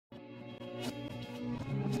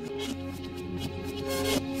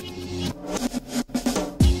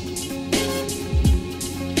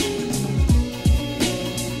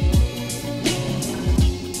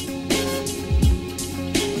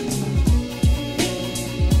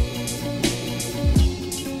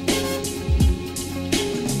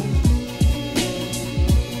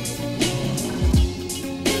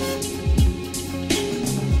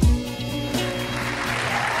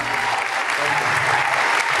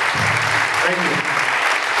Thank you.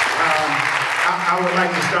 I would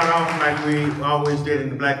like to start off like we always did in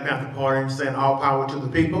the Black Panther Party, saying all power to the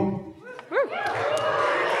people.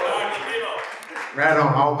 Right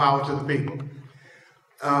on, all power to the people.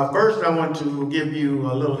 First, I want to give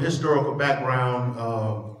you a little historical background.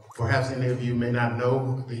 Perhaps any of you may not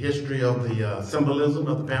know the history of the symbolism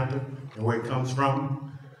of the panther and where it comes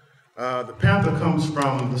from. The panther comes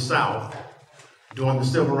from the South during the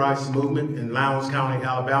Civil Rights Movement in Lowndes County,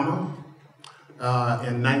 Alabama.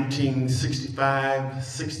 In 1965,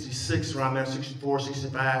 66, around there, 64,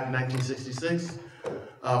 65, 1966,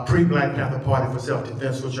 pre-Black Panther Party for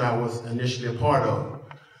Self-Defense, which I was initially a part of.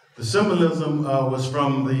 The symbolism was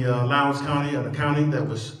from the Lowndes County, a county that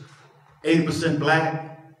was 80%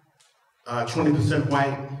 black, 20%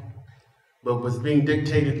 white, but was being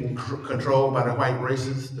dictated and controlled by the white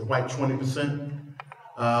races, the white 20%.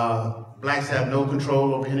 Blacks have no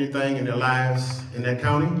control over anything in their lives in that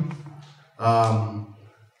county.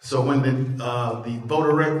 So when the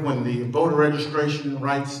voter registration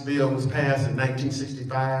rights bill was passed in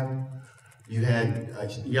 1965, you had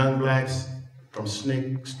young blacks from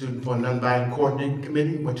SNCC, Student for Nonviolent Coordinating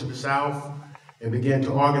Committee, went to the South and began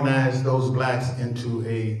to organize those blacks into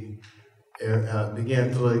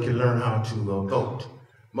began so they could learn how to vote.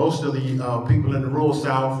 Most of the people in the rural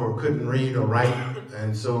South couldn't read or write,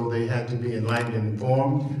 and so they had to be enlightened and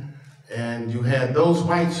informed. And you had those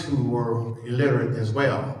whites who were illiterate as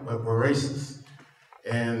well, but were racist.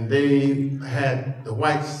 And they had, the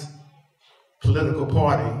whites' political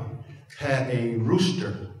party had a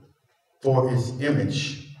rooster for its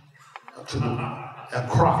image, a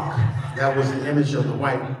croc. That was the image of the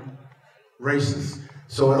white racists.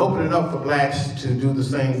 So it opened it up for blacks to do the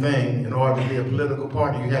same thing. In order to be a political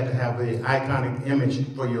party, you had to have an iconic image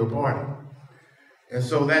for your party. And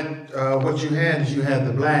so that, what you had is you had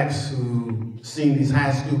the blacks who seen these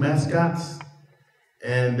high school mascots,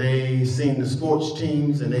 and they seen the sports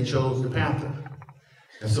teams, and they chose the panther.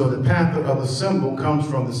 And so the panther, or the symbol, comes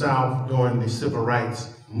from the South during the Civil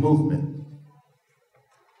Rights Movement.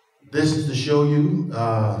 This is to show you,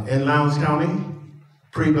 in Lowndes County,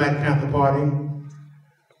 pre-Black Panther Party,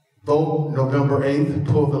 vote November 8th,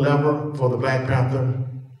 pull the lever for the Black Panther,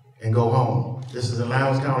 and go home. This is in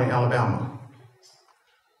Lowndes County, Alabama.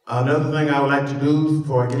 Another thing I would like to do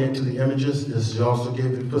before I get into the images is to also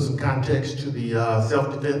put some context to the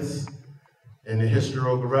self-defense and the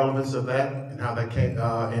historical relevance of that and how that came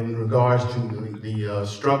in regards to the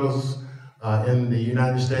struggles in the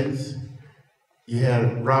United States. You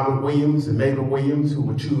had Robert Williams and Mabel Williams, who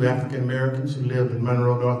were two African Americans who lived in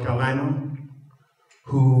Monroe, North Carolina.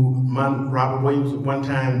 Robert Williams was one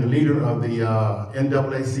time the leader of the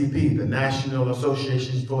NAACP, the National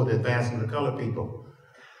Association for the Advancement of Colored People.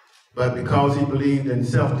 But because he believed in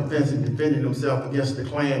self-defense and defending himself against the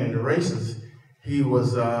Klan and the racists, he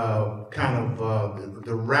was kind of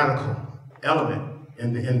the radical element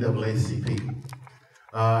in the NAACP.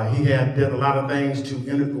 He did a lot of things to,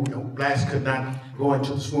 blacks could not go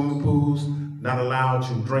into the swimming pools, not allowed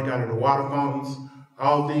to drink out of the water fountains.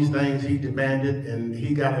 All these things he demanded, and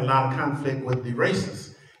he got in a lot of conflict with the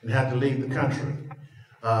racists and had to leave the country.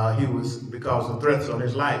 Because of threats on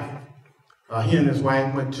his life. He and his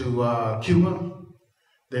wife went to Cuba,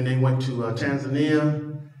 then they went to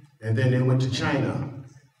Tanzania, and then they went to China.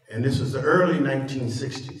 And this was the early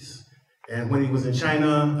 1960s. And when he was in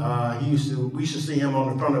China, we used to see him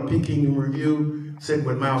on the front of Peking Review, sitting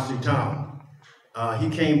with Mao Zedong. He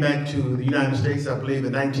came back to the United States, I believe,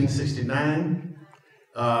 in 1969,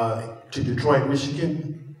 to Detroit,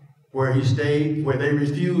 Michigan, where he stayed, where they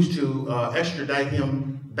refused to extradite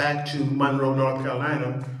him back to Monroe, North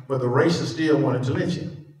Carolina, where the racists still wanted to lynch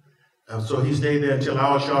him. So he stayed there until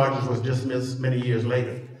all charges was dismissed many years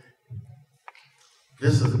later.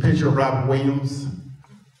 This is a picture of Robert Williams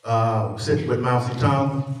sitting with Mao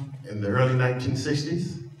Zedong in the early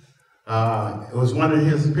 1960s. It was one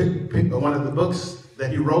of the books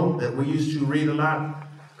that he wrote that we used to read a lot,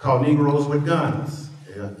 called Negroes with Guns.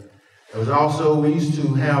 It was also, we used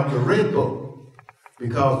to have the Red Book,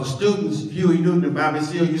 because the students, Huey Newton and Bobby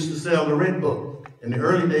Seale, used to sell the Red Book in the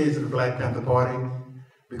early days of the Black Panther Party,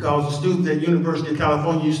 because the students at University of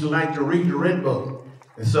California used to like to read the Red Book.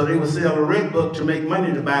 And so they would sell the Red Book to make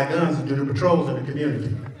money to buy guns and do the patrols in the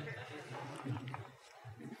community.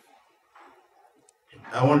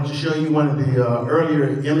 I wanted to show you one of the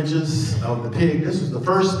earlier images of the pig. This was the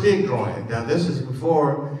first pig drawing. Now this is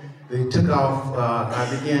before they took off, I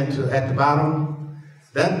began to, at the bottom,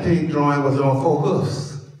 that pig drawing was on 4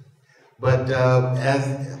 hoofs. But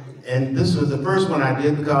and this was the first one I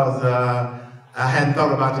did because I hadn't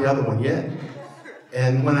thought about the other one yet.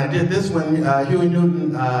 And when I did this one, Huey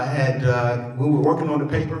Newton we were working on the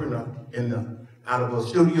paper out of a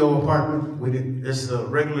studio apartment. We did this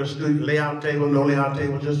regular studio layout table, no layout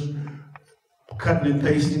table, just cutting and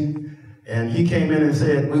pasting. And he came in and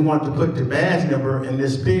said, we want to put the badge number in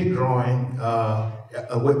this pig drawing,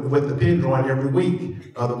 with the pig drawing every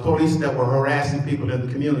week of the police that were harassing people in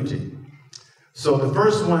the community. So the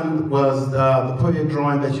first one was the pig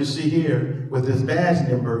drawing that you see here with this badge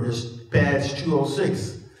number is badge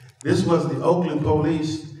 206. This was the Oakland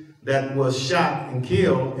police that was shot and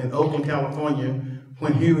killed in Oakland, California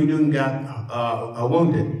when Huey Newton got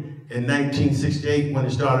wounded in 1968 when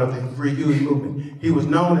it started the Free Huey movement. He was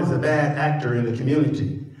known as a bad actor in the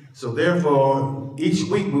community. So therefore, each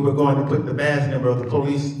week we were going to put the badge number of the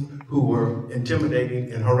police who were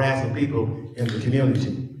intimidating and harassing people in the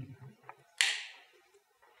community.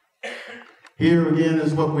 Here again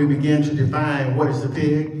is what we begin to define what is a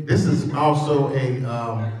pig. This is also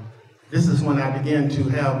this is when I began to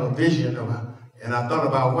have a vision of, and I thought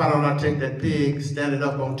about why don't I take that pig, stand it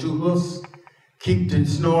up on two hoofs, keep the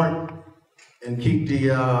snort, and keep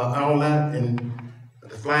the all that, and the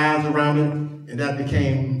flies around it, and that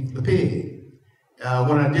became the pig.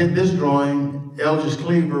 When I did this drawing, Eldridge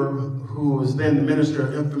Cleaver, who was then the Minister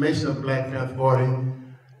of Information of the Black Panther Party,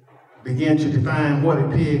 began to define what a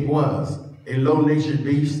pig was. A low-natured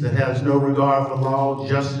beast that has no regard for law,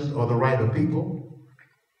 justice, or the right of people.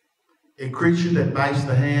 A creature that bites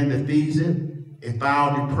the hand that feeds it. A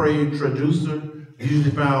foul, depraved traducer, usually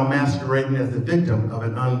found masquerading as the victim of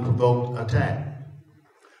an unprovoked attack.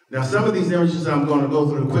 Now, some of these images I'm going to go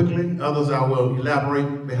through quickly. Others I will elaborate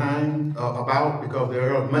about because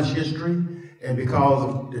there are much history, and because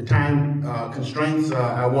of the time constraints,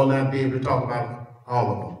 I will not be able to talk about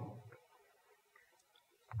all of them.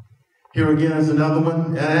 Here again is another one,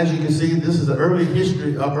 and as you can see, this is the early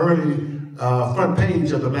history of front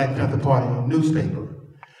page of the Black Panther Party newspaper.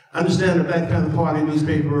 Understand the Black Panther Party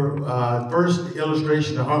newspaper, first the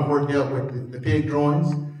illustration, the artwork dealt with the pig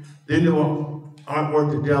drawings, then the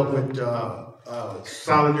artwork that dealt with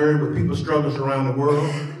solidarity with people's struggles around the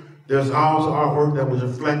world. There's also artwork that was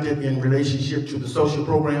reflected in relationship to the social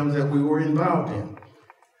programs that we were involved in.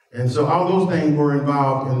 And so all those things were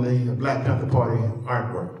involved in the Black Panther Party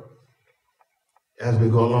artwork. As we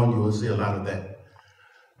go along, you will see a lot of that.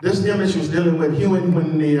 This image was dealing with Huey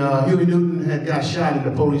when Huey Newton had got shot and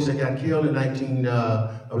the police had got killed in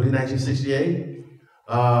 1968.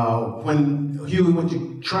 When Huey went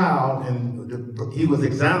to trial and he was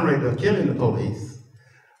exonerated of killing the police,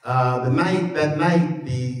 that night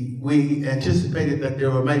we anticipated that we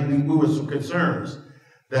were some concerns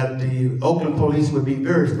that the Oakland police would be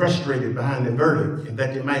very frustrated behind the verdict and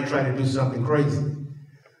that they might try to do something crazy.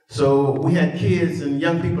 So we had kids and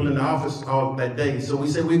young people in the office all that day. So we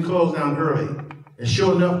said we'd close down early. And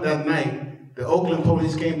sure enough, that night, the Oakland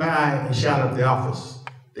police came by and shot up the office.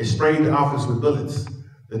 They sprayed the office with bullets.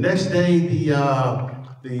 The next day, the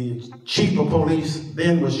chief of police,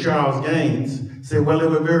 then was Charles Gaines, said, well, they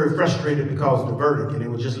were very frustrated because of the verdict and they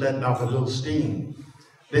were just letting off a little steam.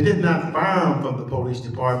 They did not fire them from the police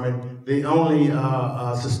department. They only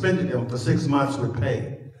suspended them for 6 months with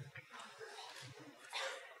pay.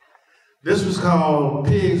 This was called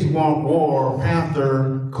Pigs Want War,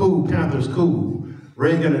 Panther's Coup.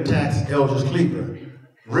 Reagan attacks Eldridge Cleaver.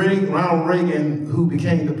 Ronald Reagan, who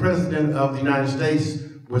became the president of the United States,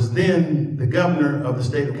 was then the governor of the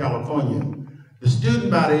state of California. The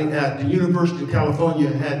student body at the University of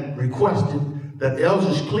California had requested that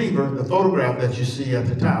Eldridge Cleaver, the photograph that you see at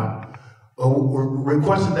the top,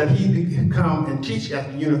 requested that he come and teach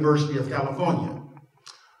at the University of California.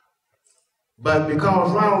 But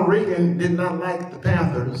because Ronald Reagan did not like the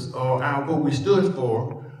Panthers or what we stood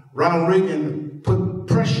for, Ronald Reagan put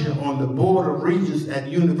pressure on the Board of Regents at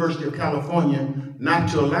the University of California not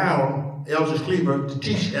to allow Eldridge Cleaver to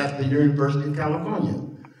teach at the University of California.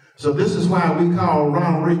 So this is why we call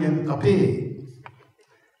Ronald Reagan a pig.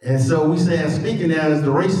 And so we say, speaking as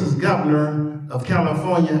the racist governor of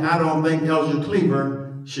California, I don't think Eldridge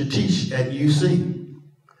Cleaver should teach at UC.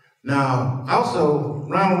 Now, also,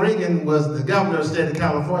 Ronald Reagan was the governor of the state of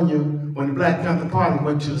California when the Black Panther Party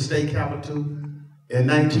went to the state capitol in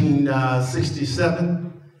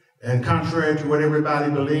 1967. And contrary to what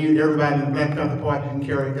everybody believed, everybody in the Black Panther Party didn't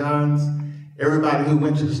carry guns. Everybody who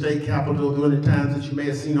went to the state capitol during the times that you may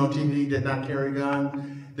have seen on TV did not carry guns.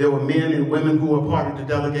 There were men and women who were part of the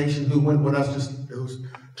delegation who went with us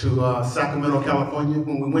to Sacramento, California.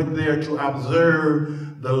 When we went there to observe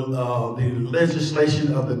the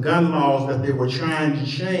legislation of the gun laws that they were trying to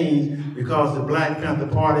change because the Black Panther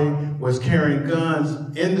Party was carrying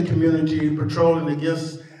guns in the community, patrolling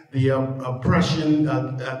against the oppression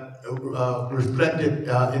reflected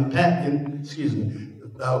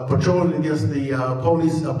patrolling against the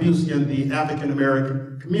police abuse in the African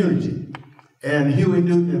American community. And Huey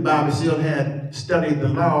Newton and Bobby Seale had studied the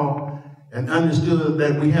law and understood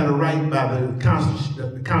that we had a right by the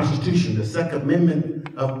Constitution. The Second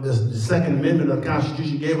Amendment of the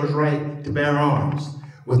Constitution gave us right to bear arms.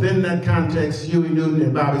 Within that context, Huey Newton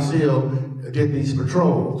and Bobby Seale did these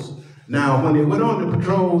patrols. Now, when they went on the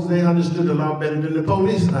patrols, they understood the law better than the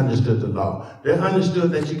police understood the law. They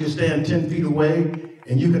understood that you could stand 10 feet away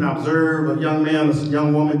and you can observe a young man or a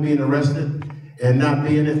young woman being arrested and not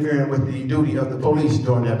be interfering with the duty of the police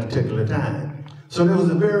during that particular time. So there was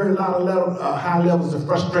a very lot of high levels of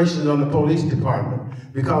frustration on the police department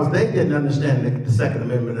because they didn't understand the Second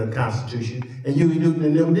Amendment of the Constitution, and Huey Newton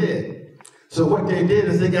and them did. So what they did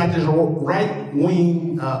is they got this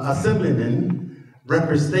right-wing assemblyman,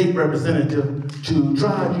 state representative, to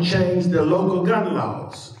try to change the local gun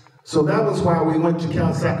laws. So that was why we went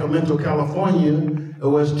to Sacramento, California,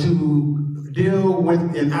 was to deal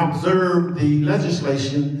with and observe the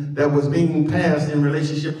legislation that was being passed in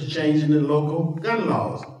relationship to changing the local gun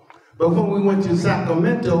laws. But when we went to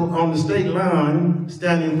Sacramento on the state line,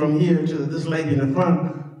 standing from here to this lady in the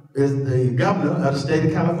front, is the governor of the state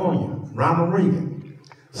of California, Ronald Reagan.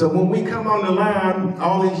 So when we come on the line,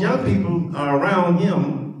 all these young people are around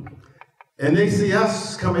him, and they see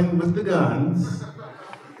us coming with the guns.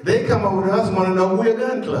 They come over to us, want to know we're a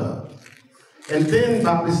gun club. And then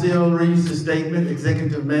Bobby Seale reads the statement,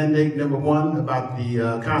 Executive Mandate Number 1, about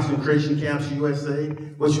the concentration camps USA,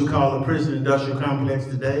 which we call the prison industrial complex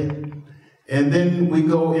today. And then we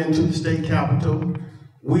go into the state capitol.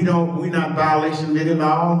 We're not violation of any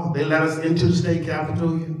law. They let us into the state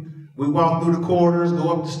capitol. We walk through the corridors,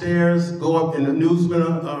 go up the stairs, go up, and the newsmen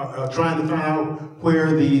are trying to find out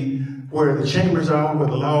where the chambers are, where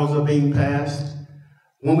the laws are being passed.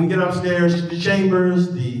 When we get upstairs to the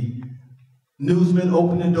chambers, the newsmen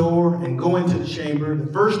open the door and go into the chamber.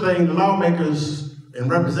 The first thing the lawmakers and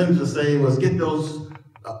representatives say was, get those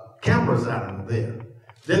cameras out of there.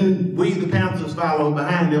 Then we, the Panthers, follow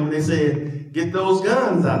behind them, and they said, get those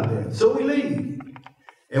guns out of there. So we leave.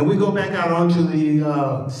 And we go back out onto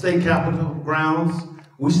the state capitol grounds.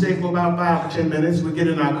 We stay for about 5 or 10 minutes. We get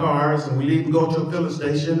in our cars and we leave and go to a filling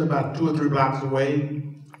station about 2 or 3 blocks away.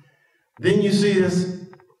 Then you see this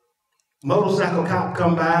motorcycle cop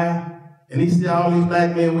come by, and he see all these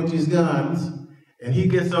black men with these guns, and he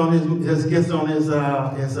gets on his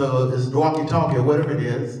walkie-talkie or whatever it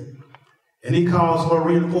is, and he calls for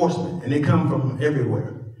reinforcement, and they come from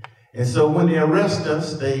everywhere. And so when they arrest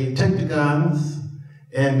us, they take the guns.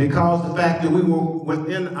 And because the fact that we were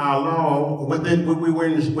within our law, within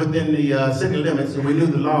the city limits, and we knew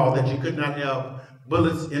the law that you could not have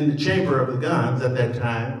bullets in the chamber of the guns at that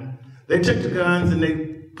time, they took the guns and they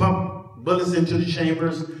pumped bullets into the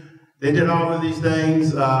chambers. They did all of these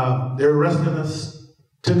things. They arrested us,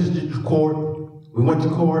 took us to court. We went to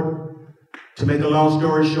court. To make a long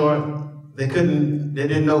story short, they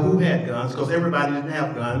didn't know who had guns because everybody didn't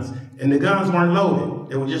have guns, and the guns weren't loaded.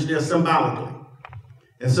 They were just there symbolically.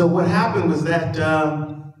 And so what happened was that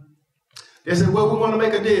they said, well, we want to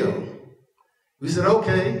make a deal. We said,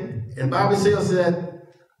 okay. And Bobby Seale said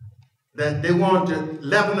that they wanted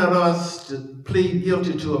 11 of us to plead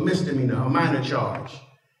guilty to a misdemeanor, a minor charge.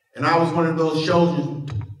 And I was one of those chosen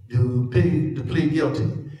to plead guilty.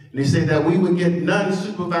 And he said that we would get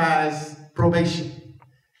non-supervised probation.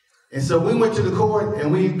 And so we went to the court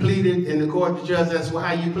and we pleaded in the court. The judge asked, well,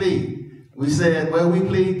 how you plead? We said, well, we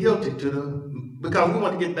plead guilty because we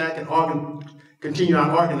want to get back and continue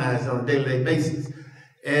our organizing on a day-to-day basis.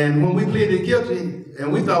 And when we pleaded guilty,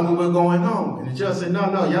 and we thought we were going home, and the judge said, no,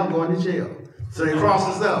 y'all going to jail. So they crossed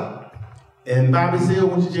us up. And Bobby Seale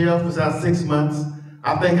went to jail for about 6 months.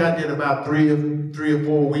 I think I did about three or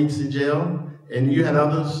four weeks in jail. And you had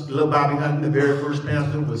others. Little Bobby Hutton, the very first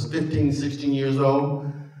Panther, was 15, 16 years old.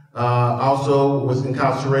 Also was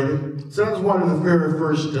incarcerated. So that was one of the very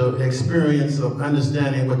first experience of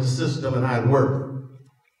understanding what the system and how it worked.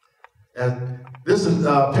 This is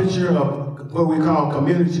a picture of what we call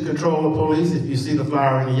community control of police. If you see the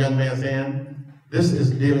flower in the young man's hand, this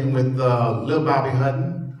is dealing with Little Bobby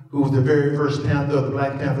Hutton, who was the very first Panther of the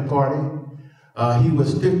Black Panther Party. He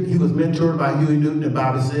was mentored by Huey Newton and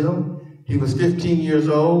Bobby Seale. He was 15 years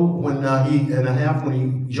old when he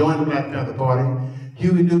joined the Black Panther Party.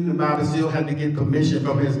 Huey Newton and Bobby Seale had to get permission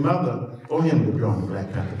from his mother for him to join the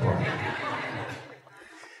Black Panther Party.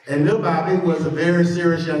 And Little Bobby was a very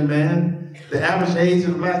serious young man. The average age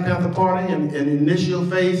of the Black Panther Party in the initial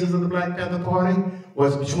phases of the Black Panther Party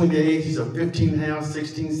was between the ages of 15 and a half,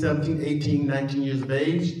 16, 17, 18, 19 years of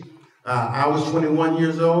age. I was 21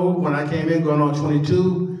 years old when I came in, going on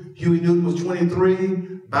 22. Huey Newton was 23.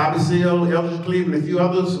 Bobby Seale, Eldridge Cleveland, and a few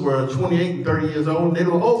others were 28 and 30 years old, and they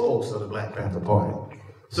were old folks of the Black Panther Party.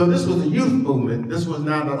 So this was a youth movement. This was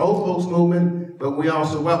not an old folks movement, but we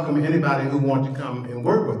also welcome anybody who wanted to come and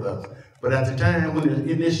work with us. But at the time when it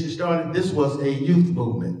initially started, this was a youth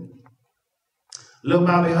movement. Little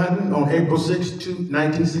Bobby Hutton, on April 6,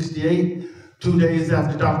 1968, 2 days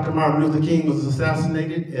after Dr. Martin Luther King was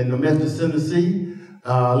assassinated in Memphis, Tennessee,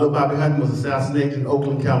 Little Bobby Hutton was assassinated in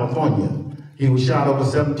Oakland, California. He was shot over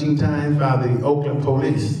 17 times by the Oakland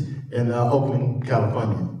police in Oakland,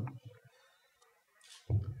 California.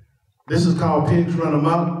 This is called Pigs Run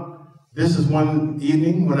Amok. This is one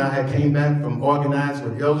evening when I came back from organizing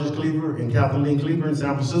with Eldridge Cleaver and Kathleen Cleaver in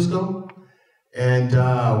San Francisco. And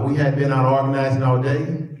we had been out organizing all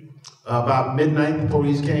day. About midnight, the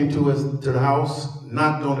police came to us, to the house,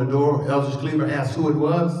 knocked on the door. Eldridge Cleaver asked who it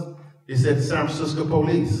was. He said, San Francisco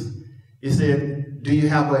police. He said, do you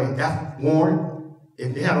have a F warrant?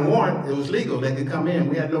 If they had a warrant, it was legal. They could come in.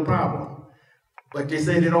 We had no problem. But they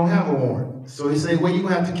say they don't have a warrant. So he said, well, you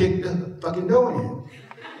have to kick the fucking door in.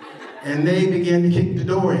 And they began to kick the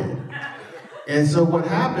door in. And so what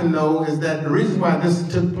happened, though, is that the reason why this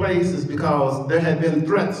took place is because there had been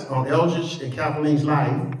threats on Eldridge and Kathleen's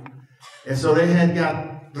life. And so they had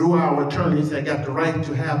got, through our attorneys, had got the right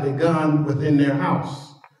to have a gun within their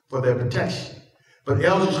house for their protection. But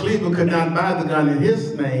Eldridge Cleaver could not buy the gun in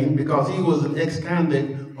his name because he was an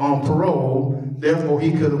ex-convict on parole, therefore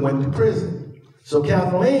he could have went to prison. So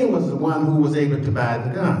Kathleen was the one who was able to buy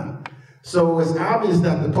the gun. So it's obvious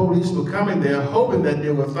that the police were coming there hoping that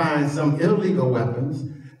they would find some illegal weapons,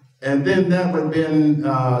 and then that would have been,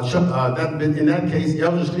 in that case,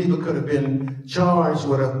 Eldridge Cleaver could have been charged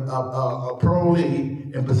with a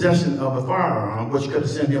parolee in possession of a firearm, which could have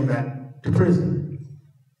sent him back to prison.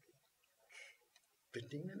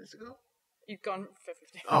 15 minutes ago? You've gone for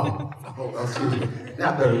 15 Oh, excuse me.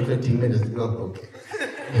 Not 15 minutes ago, okay.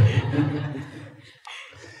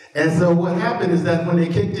 And so what happened is that when they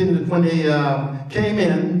came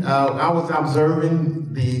in, I was observing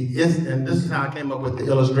and this is how I came up with the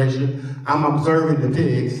illustration. I'm observing the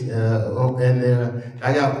pigs,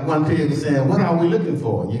 I got one pig saying, what are we looking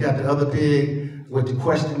for? You got the other pig with the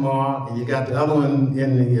question mark, and you got the other one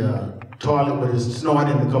in the toilet with his snort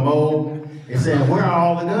in the commode. And saying, where are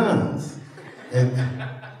all the guns?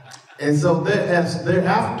 And so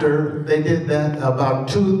thereafter, they did that about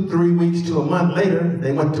 2-3 weeks to a month later,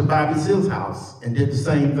 they went to Bobby Seale's house and did the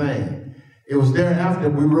same thing. It was thereafter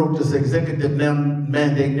we wrote this executive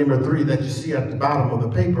mandate number 3 that you see at the bottom of the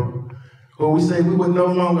paper, where we say we would no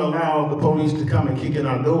longer allow the police to come and kick in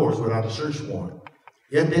our doors without a search warrant.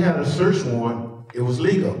 If they had a search warrant, it was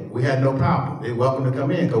legal. We had no problem. They were welcome to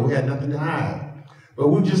come in because we had nothing to hide. But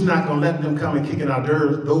we're just not going to let them come and kick in our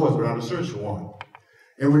doors without a search warrant.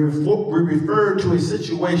 And we referred to a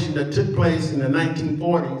situation that took place in the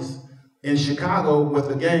 1940s in Chicago with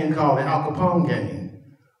a gang called the Al Capone gang,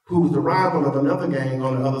 who was the rival of another gang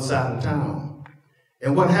on the other side of town.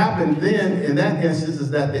 And what happened then in that instance is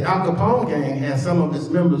that the Al Capone gang had some of its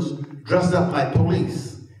members dressed up like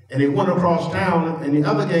police. And they went across town, and the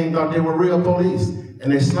other gang thought they were real police,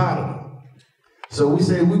 and they slaughtered them. So we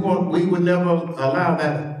say we would never allow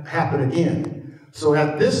that happen again. So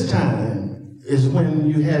at this time is when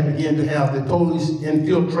you began to have the police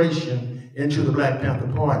infiltration into the Black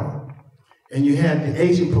Panther Party. And you had the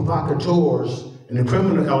agent provocateurs and the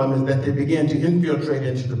criminal elements that they began to infiltrate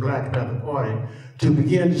into the Black Panther Party to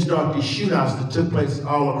begin to start these shootouts that took place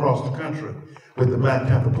all across the country with the Black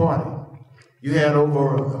Panther Party. You had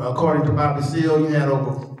according to Bobby Seale, you had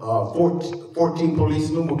over 14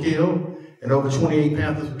 policemen were killed, and over 28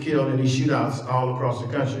 Panthers were killed in these shootouts all across the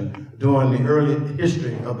country during the early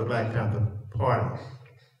history of the Black Panther Party.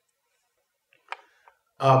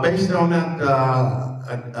 Based on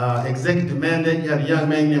that executive mandate, you had a young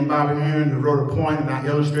man named Bobby Heron who wrote a poem, and I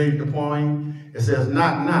illustrated the poem. It says,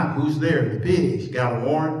 knock, knock, who's there? The pigs. Got a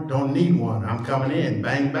warrant? Don't need one. I'm coming in.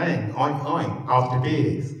 Bang, bang, oink, oink, off the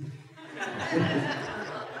pigs.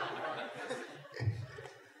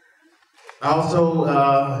 Also,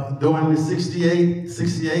 during the 68,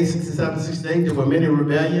 67, 68, there were many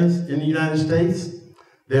rebellions in the United States.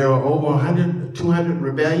 There were over 200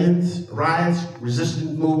 rebellions, riots,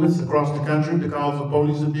 resistance movements across the country because of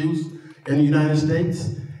police abuse in the United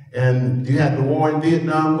States. And you had the war in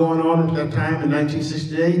Vietnam going on at that time in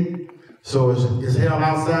 1968. So it's hell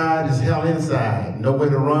outside, it's hell inside. Nowhere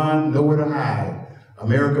to run, nowhere to hide.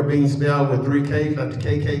 America being spelled with 3 Ks, like the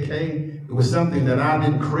KKK. It was something that I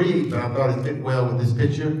didn't create, but I thought it fit well with this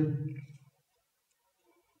picture.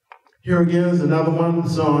 Here again is another one.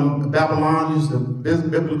 It's on Babylon, used the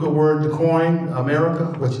biblical word to coin America,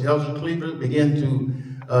 which Elder Cleaver began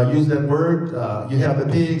to use that word. You have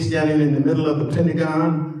the pig standing in the middle of the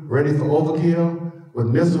Pentagon, ready for overkill, with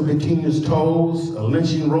missile between his toes, a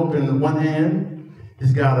lynching rope in one hand.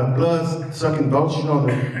 He's got a blood-sucking vulture on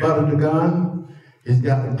the butt of the gun. He's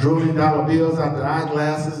got drooling dollar bills out the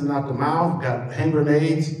eyeglasses and out the mouth, got hand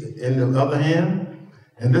grenades in the other hand.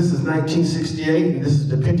 And this is 1968, and this is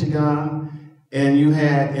the Pentagon. And you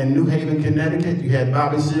had, in New Haven, Connecticut, you had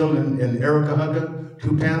Bobby Seale and Erica Hugger,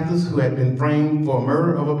 2 Panthers who had been framed for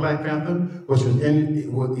murder of a Black Panther, which was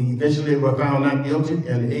eventually were found not guilty,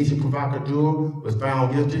 and the agent provocateur was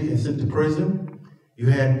found guilty and sent to prison. You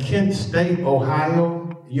had Kent State,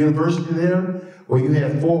 Ohio University there, where you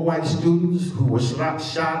had 4 white students who were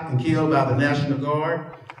shot and killed by the National Guard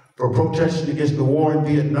for protesting against the war in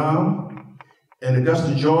Vietnam. In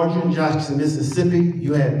Augusta, Georgia, and Jackson, Mississippi,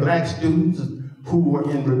 you had Black students who were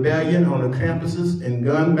in rebellion on the campuses and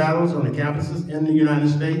gun battles on the campuses in the United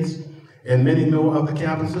States and many more other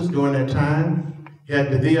campuses during that time. You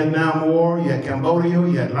had the Vietnam War, you had Cambodia,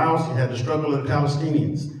 you had Laos, you had the struggle of the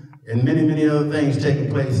Palestinians, and many, many other things taking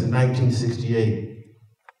place in 1968.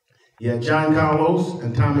 You had John Carlos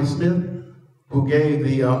and Tommy Smith, who gave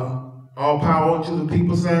the all power to the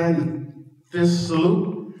people sign, the fist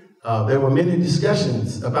salute. There were many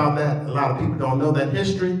discussions about that. A lot of people don't know that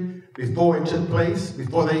history. Before it took place,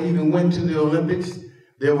 before they even went to the Olympics,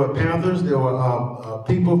 there were Panthers, there were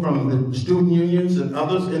people from the student unions and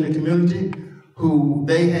others in the community who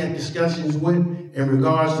they had discussions with in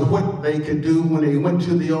regards to what they could do when they went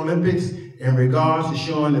to the Olympics in regards to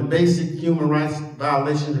showing the basic human rights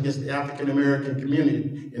violations against the African American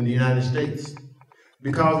community in the United States.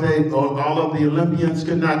 Because all of the Olympians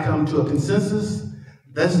could not come to a consensus,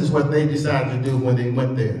 this is what they decided to do when they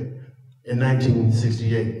went there in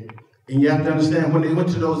 1968. And you have to understand, when they went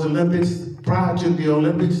to those Olympics, prior to the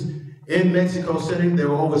Olympics, in Mexico City, there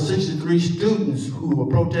were over 63 students who were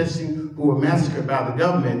protesting, who were massacred by the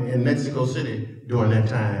government in Mexico City during that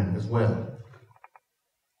time as well.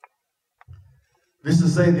 This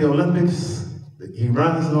is, say, the Olympics. He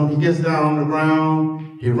gets down on the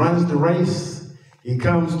ground, he runs the race, he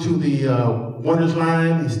comes to the winner's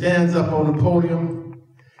line, he stands up on the podium,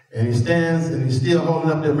 and he stands and he's still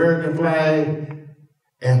holding up the American flag.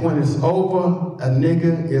 And when it's over, a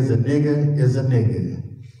nigger is a nigger is a nigger.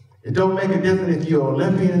 It don't make a difference if you're an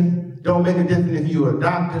Olympian, don't make a difference if you're a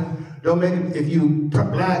doctor, don't make it if you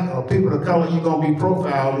Black or people of color, you're gonna be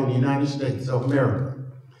profiled in the United States of America.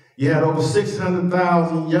 You had over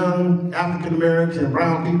 600,000 young African Americans and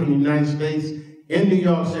brown people in the United States in New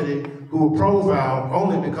York City who were profiled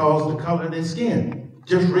only because of the color of their skin.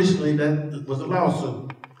 Just recently, that was a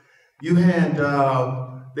lawsuit. You had,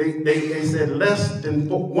 they said less than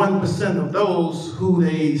 1% of those who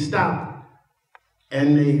they stopped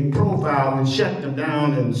and they profiled and shut them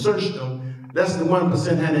down and searched them, less than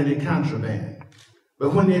 1% had any contraband.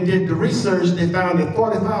 But when they did the research, they found that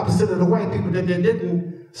 45% of the white people that they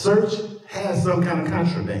didn't search had some kind of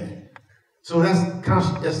contraband. So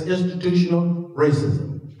that's institutional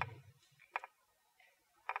racism.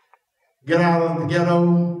 Get out of the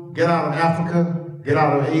ghetto, get out of Africa, get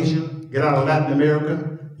out of Asia, get out of Latin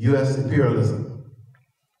America, U.S. imperialism.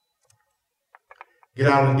 Get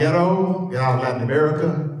out of the ghetto, get out of Latin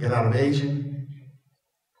America, get out of Asia,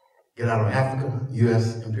 get out of Africa,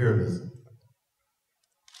 U.S. imperialism.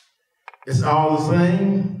 It's all the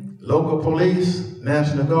same: local police,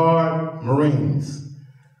 National Guard, Marines.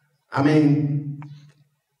 I mean,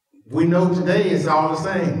 we know today it's all the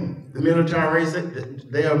same. The military,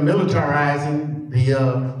 they are militarizing the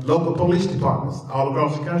local police departments all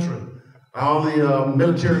across the country. All the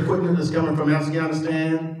military equipment that's coming from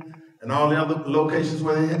Afghanistan and all the other locations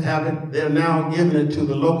where they have it, they're now giving it to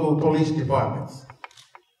the local police departments.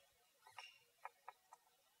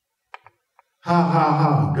 Ha, ha,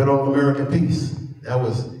 ha, good old American peace. That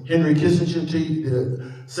was Henry Kissinger,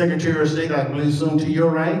 the Secretary of State, I believe, soon to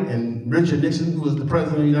your right, and Richard Nixon, who was the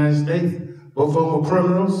President of the United States. Both of them were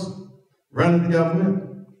criminals running the government.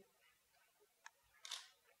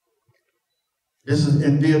 This is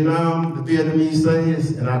in Vietnam. The Vietnamese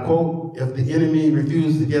says, and I quote, "If the enemy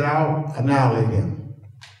refuses to get out, annihilate him."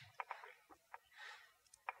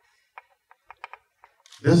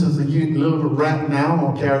 This is a little rap now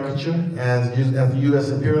on caricature as the U.S.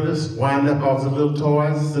 imperialists wind up all the little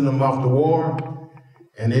toys, send them off to war.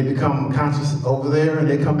 And they become conscious over there, and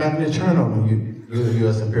they come back and they turn on the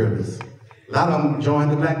U.S. imperialists. A lot of them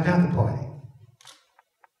joined the Black Panther Party.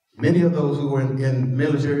 Many of those who were in the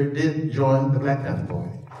military did join the Black Panther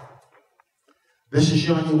Party. This is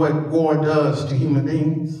showing you what war does to human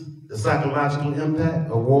beings, the psychological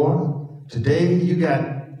impact of war. Today, you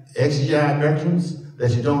got ex-GI veterans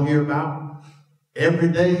that you don't hear about. Every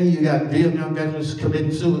day, you got Vietnam veterans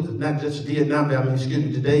committing suicide, not just Vietnam,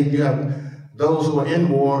 today you have those who are in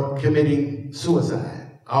war committing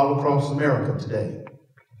suicide all across America today.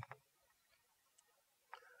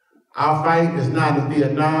 Our fight is not in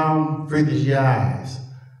Vietnam, free the GIs.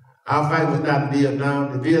 Our fight was not in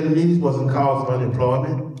Vietnam. The Vietnamese wasn't cause of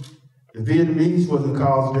unemployment. The Vietnamese wasn't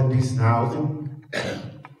cause of indecent housing.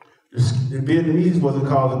 The Vietnamese wasn't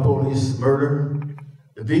cause of police murder.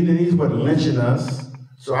 The Vietnamese wasn't lynching us.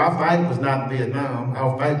 So our fight was not in Vietnam.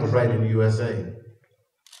 Our fight was right in the USA.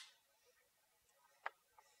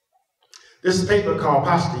 This is a paper called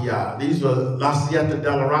Pastilla. These were La Siete de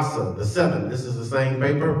la Raza, the seven. This is the same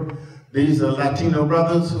paper. These are Latino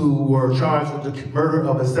brothers who were charged with the murder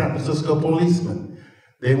of a San Francisco policeman.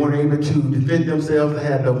 They weren't able to defend themselves. They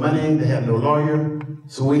had no money. They had no lawyer.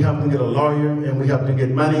 So we helped them get a lawyer, and we helped them get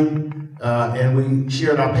money. And we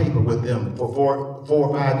shared our paper with them for four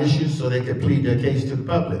or five issues so they could plead their case to the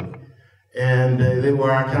public. And they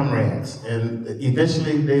were our comrades. And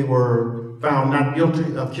eventually they were found not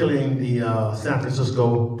guilty of killing the San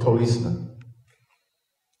Francisco policeman.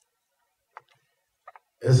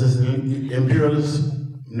 This is imperialists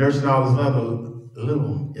nursing all this other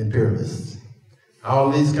little imperialists.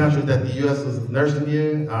 All these countries that the U.S. is nursing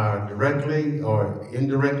here are directly or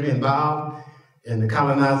indirectly involved in the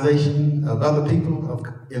colonization of other people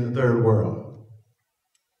in the third world.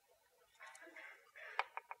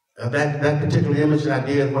 That particular image I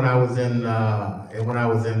did when I was in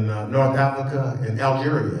North Africa in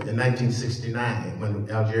Algeria in 1969, when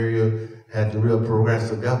Algeria had the real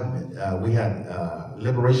progressive government. We had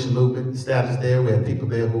liberation movement status there. We had people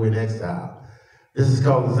there who were in exile. This is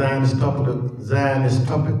called the Zionist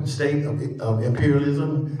puppet state of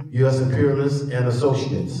imperialism, U.S. imperialists and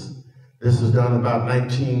associates. This was done about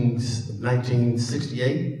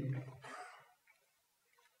 1968.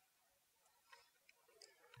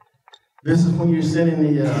 This is when you're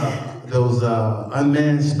sending those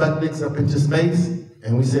unmanned Sputniks up into space,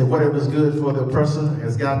 and we said whatever's good for the oppressor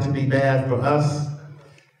has got to be bad for us.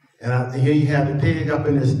 And here you have the pig up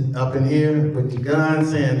in here with the gun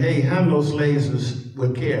saying, "Hey, handle those slaves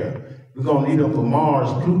with care. We're gonna need them for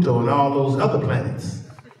Mars, Pluto, and all those other planets."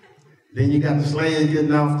 Then you got the slave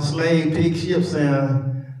getting off the slave pig ship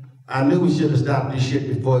saying, "I knew we should have stopped this shit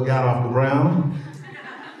before it got off the ground."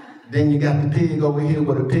 Then you got the pig over here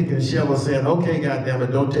with a pick and a shovel saying, "Okay, goddamn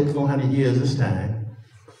it, don't take 400 years this time."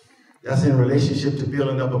 That's in relationship to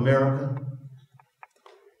building up America.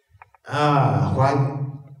 White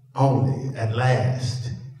only, at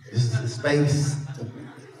last. This is the space.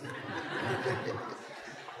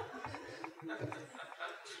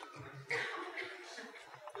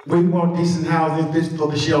 We want decent housing for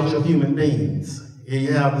the shelter of human beings. Here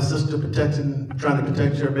you have the sister trying to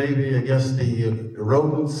protect her baby against the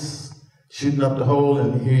rodents shooting up the hole,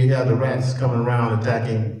 and here you have the rats coming around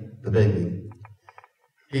attacking the baby.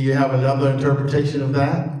 Here you have another interpretation of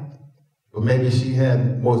that, but maybe she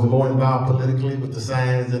was more involved politically with the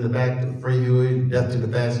signs in the back, the free Huey, death to the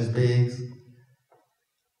fascist pigs.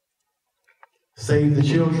 Save the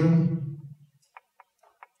children.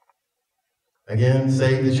 Again,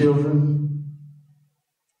 save the children.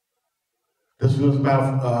 This was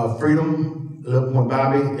about freedom, when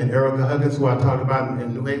Bobby and Erica Huggins, who I talked about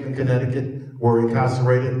in New Haven, Connecticut, were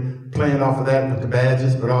incarcerated, playing off of that with the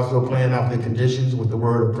badges, but also playing off the conditions with the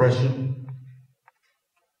word oppression.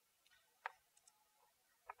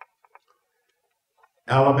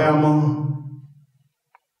 Alabama,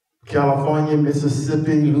 California,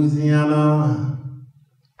 Mississippi, Louisiana,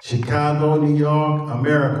 Chicago, New York,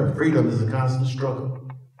 America. Freedom is a constant struggle.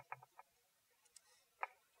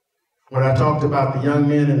 When I talked about the young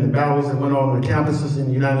men and the battles that went on the campuses in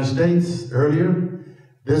the United States earlier,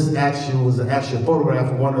 this was an actual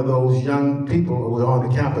photograph of one of those young people who were on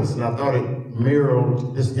the campus, and I thought it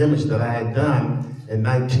mirrored this image that I had done in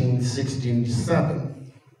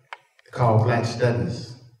 1967 called Black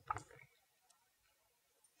Studies.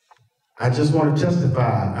 I just want to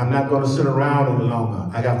testify. I'm not going to sit around any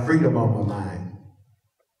longer. I got freedom on my mind.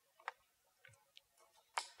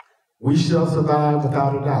 We shall survive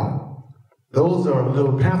without a doubt. Those are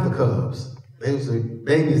little panther cubs. Those are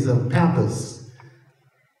babies of panthers.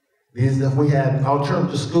 We had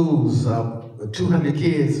alternative schools, 200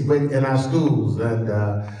 kids in our schools, and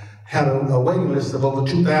had a waiting list of over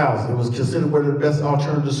 2,000. It was considered one of the best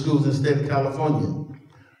alternative schools in the state of California.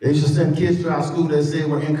 They used to send kids to our school that said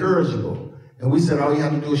were incorrigible. And we said, all you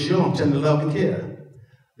have to do is show them tender love and care.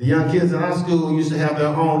 The young kids at our school used to have their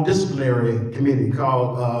own disciplinary committee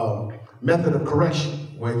called Method of Correction,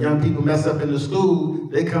 where young people mess up in the school,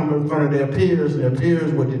 they come in front of their peers, and their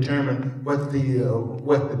peers would determine what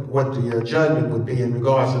the judgment would be in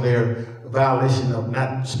regards to their violation of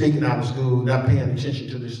not speaking out of school, not paying attention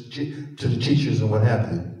to the teachers and what have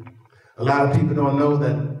you. A lot of people don't know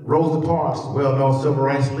that Rosa Parks, the well-known civil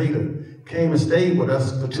rights leader, came and stayed with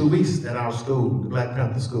us for 2 weeks at our school, the Black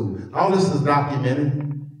Panther School. All this is documented.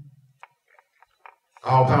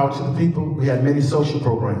 All power to the people. We had many social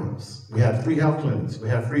programs. We had free health clinics. We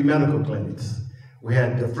had free medical clinics. We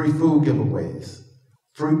had free food giveaways,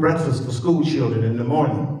 free breakfast for school children in the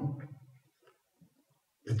morning.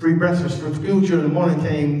 The free breakfast for school children in the morning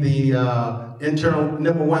came the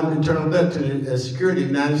number one internal threat to the security of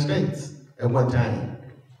the United States at one time.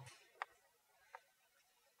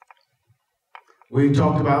 We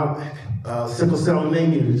talked about sickle cell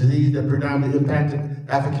anemia, the disease that predominantly impacted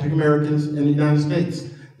African Americans in the United States.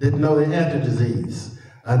 Didn't know they had the disease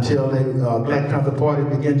until the Black Panther Party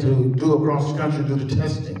began to do across the country, do the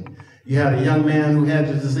testing. You had a young man who had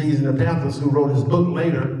the disease in the Panthers who wrote his book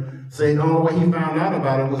later, saying the only way he found out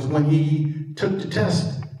about it was when he took the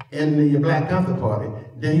test in the Black Panther Party.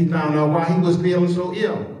 Then he found out why he was feeling so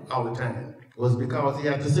ill all the time. It was because he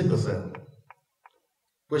had the sickle cell,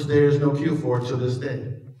 which there is no cure for to this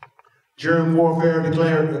day. Germ warfare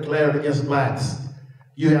declared against blacks.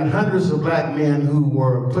 You had hundreds of black men who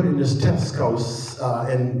were put in this test called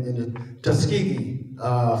in the Tuskegee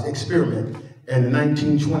experiment in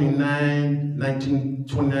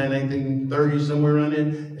 1930, somewhere around there,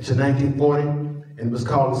 into 1940. And it was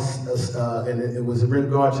called, and it was in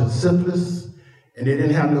regard to syphilis, and they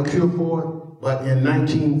didn't have no cure for it. But in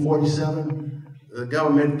 1947, the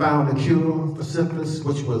government found a cure for syphilis,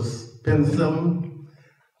 which was penicillin.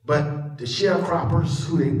 But the sharecroppers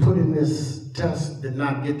who they put in this test did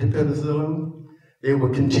not get the penicillin. They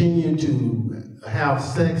would continue to have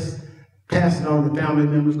sex, pass it on to family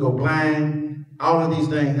members, go blind. All of these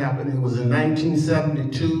things happened. It was in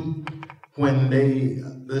 1972 when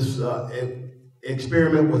this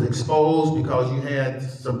experiment was exposed because you had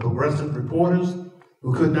some progressive reporters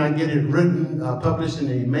who could not get it written, published in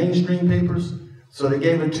the mainstream papers. So they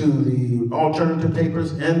gave it to the alternative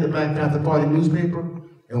papers and the Black Panther Party newspaper.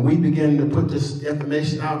 And we began to put this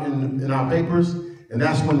information out in our papers, and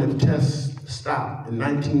that's when the test stopped in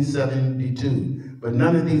 1972. But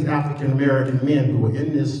none of these African American men who were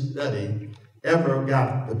in this study ever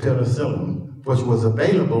got the penicillin, which was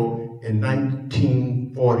available in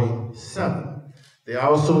 1947. They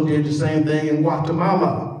also did the same thing in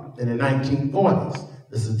Guatemala in the 1940s.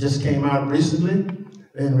 This just came out recently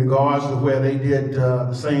in regards to where they did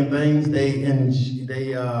the same things. They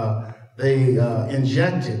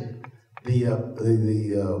injected the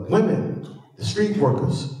women, the street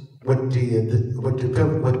workers, with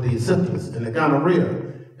the syphilis and the gonorrhea,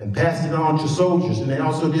 and passed it on to soldiers. And they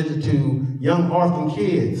also did it to young orphan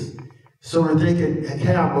kids, so that they could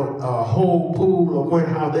have a whole pool of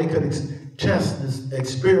how they could test this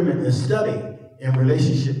experiment and study in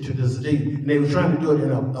relationship to this disease. And they were trying to do it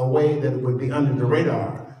in a way that it would be under the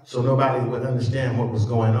radar, so nobody would understand what was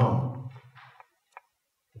going on.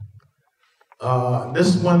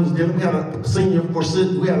 This one is different. We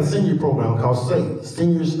had a senior program called SAFE,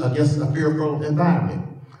 Seniors Against a Fearful Environment,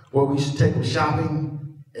 where we used to take them shopping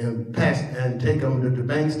and take them to the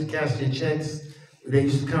banks to cash their checks. They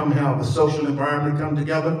used to come have a social environment come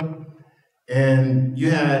together. And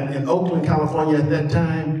you had in Oakland, California at that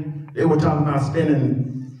time, they were talking about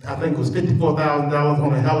spending, I think it was $54,000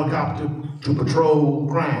 on a helicopter to patrol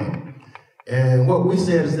crime. And what we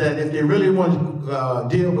said is that if they really want to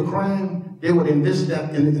deal with crime, they would invest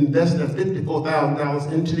that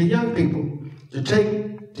 $54,000 into the young people, to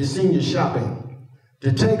take to senior shopping,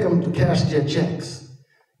 to take them to cash their checks.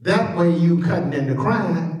 That way you cutting into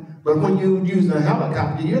crime, but when you use a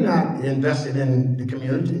helicopter, you're not invested in the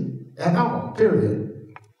community at all,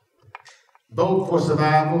 period. Vote for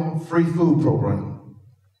Survival free food program.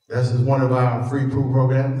 This is one of our free food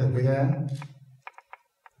programs that we have.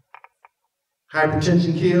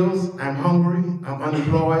 Hypertension kills. I'm hungry, I'm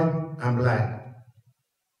unemployed, I'm black.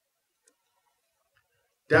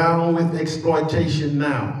 Down with exploitation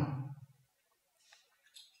now.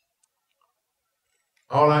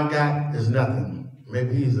 All I got is nothing.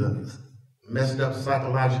 Maybe he's a messed up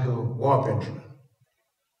psychological war veteran.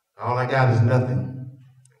 All I got is nothing.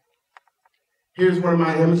 Here's one of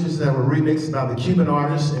my images that were remixed by the Cuban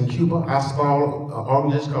artists in Cuba, OSPAL,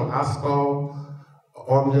 organization called OSPAL,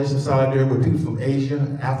 Organization of Solidarity with people from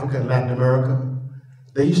Asia, Africa, and Latin America.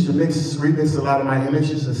 They used to remix a lot of my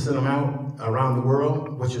images and send them out around the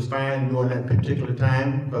world, which was fine during that particular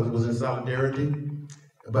time because it was in solidarity.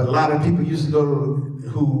 But a lot of people used to go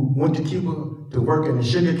who went to Cuba to work in the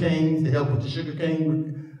sugar canes, to help with the sugar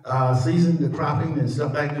cane season, the cropping and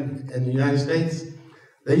stuff like that in the United States.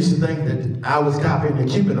 They used to think that I was copying the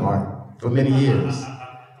Cuban art for many years.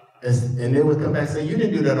 And they would come back and say, you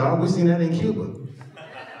didn't do that art, we've seen that in Cuba.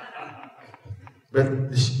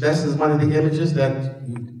 But this is one of the images that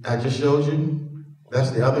I just showed you.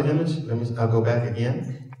 That's the other image. I'll go back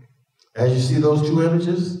again. As you see those two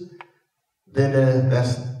images, then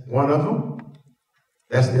that's one of them.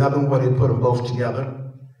 That's the other one where they put them both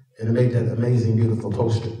together and they made that amazing, beautiful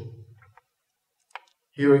poster.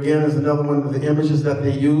 Here again is another one of the images that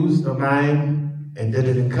they used of mine and did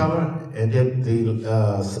it in color and did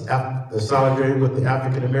the solidarity with the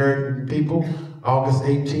African American people, August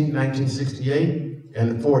 18, 1968,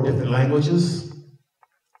 in 4 different languages.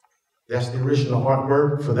 That's the original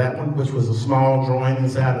artwork for that one, which was a small drawing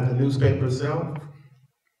inside of the newspaper itself.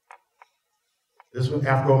 This one,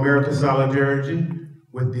 Afro-American solidarity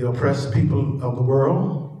with the oppressed people of the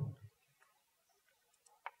world.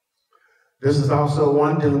 This is also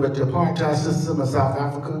one dealing with the apartheid system of South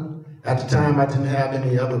Africa. At the time, I didn't have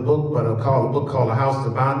any other book, but a book called A House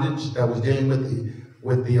of Bondage that was dealing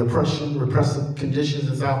with the oppression, repressive conditions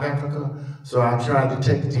in South Africa. So I tried to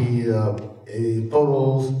take the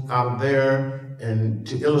photos out of there and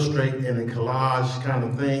to illustrate in a collage kind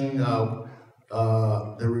of thing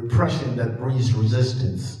the repression that breeds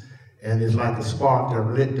resistance. And it's like a spark that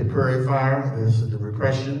lit the prairie fire. This is the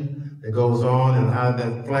repression that goes on, and out of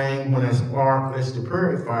that flame, when that spark lets the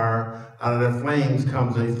prairie fire, out of that flames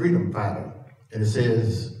comes a freedom fighter. And it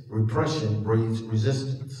says, repression breeds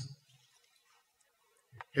resistance.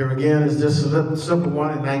 Here again is just a simple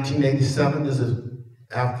one in 1987. This is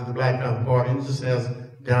after the Black Panther Party. This just has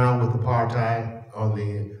down with apartheid on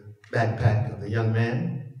the backpack of the young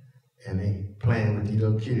man, and he playing with these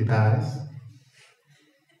little cutie pies.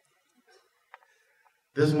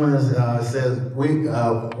 This one is, says, we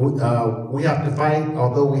have to fight,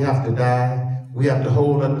 although we have to die. We have to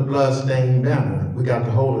hold up the blood-stained banner. We got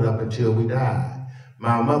to hold it up until we die.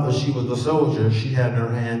 My mother, she was a soldier. She had in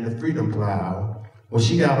her hand the freedom plow. When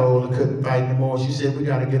she got old and couldn't fight anymore, she said, we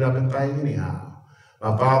got to get up and fight anyhow.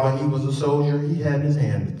 My father, he was a soldier. He had in his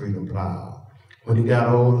hand the freedom plow. When he got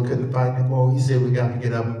old and couldn't fight anymore, he said, we got to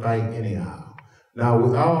get up and fight anyhow. Now,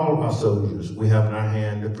 with all our soldiers, we have in our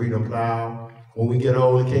hand the freedom plow. When we get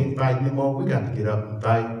old and can't fight anymore, we got to get up and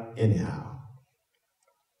fight anyhow.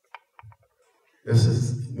 This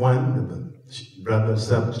is one of the brother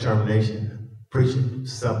self-determination, preaching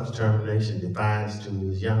self-determination defines to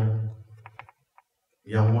his young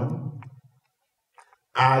one.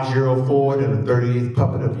 I, Gerald Ford, and the 38th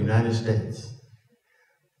puppet of the United States.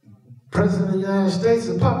 President of the United States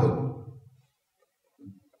is a puppet.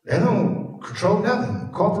 They don't control nothing.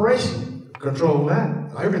 Corporation control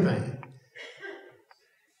that, everything.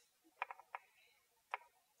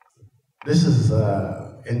 This is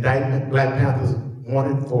indictment. Black Panthers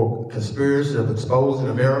wanted for conspiracy of exposing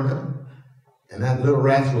America. And that little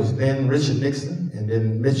rat was then Richard Nixon, and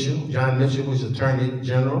then Mitchell, John Mitchell, was Attorney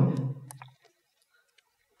General.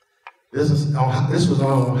 This was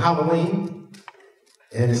on Halloween,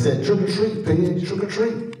 and it said, trick or treat, pig, trick or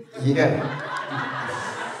treat. You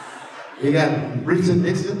got Richard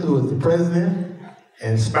Nixon, who was the president,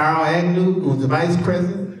 and Spiro Agnew, who was the vice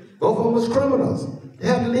president. Both of them was criminals. They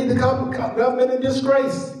had to leave the government in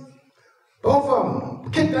disgrace. Both of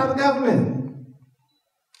them kicked out of the government.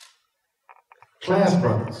 Class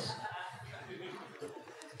brothers.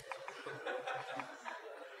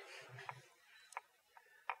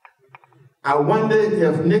 I wonder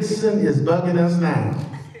if Nixon is bugging us now.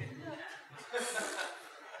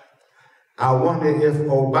 I wonder if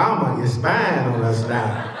Obama is spying on us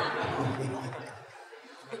now.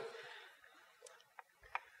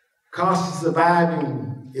 Cost of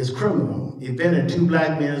surviving is criminal. Event in 2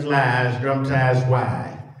 black men's lives, dramatized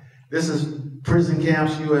why. This is Prison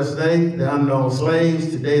Camps USA, the unknown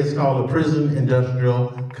slaves. Today it's called the Prison Industrial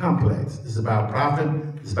Complex. It's about profit,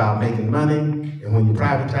 it's about making money, and when you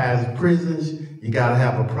privatize prisons, you gotta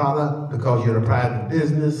have a product because you're a private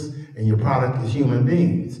business and your product is human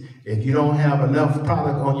beings. If you don't have enough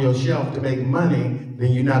product on your shelf to make money,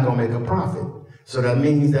 then you're not gonna make a profit. So that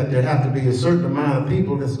means that there has to be a certain amount of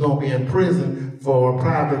people that's going to be in prison for a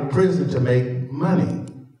private prison to make money.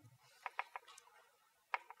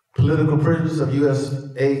 political prisoners of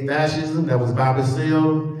USA fascism. That was Bobby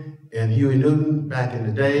Seale and Huey Newton back in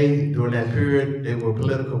the day. During that period, they were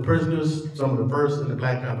political prisoners, some of the first in the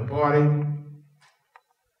Black Panther Party.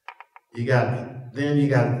 You got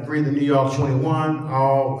Free the New York 21,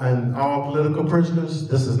 all political prisoners.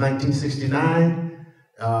 This is 1969.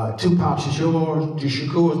 Tupac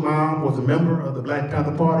Shakur's mom was a member of the Black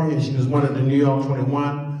Panther Party, and she was one of the New York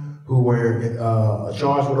 21 who were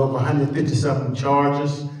charged with over 150-something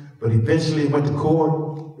charges, but eventually went to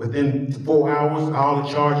court. Within 4 hours, all the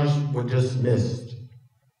charges were dismissed.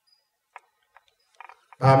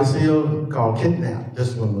 Bobby Seale called kidnap.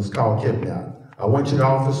 This one was called kidnap. I went to the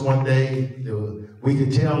office one day. We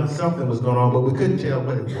could tell that something was going on, but we couldn't tell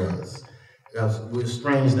what it was. It was a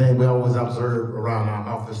strange thing we always observed around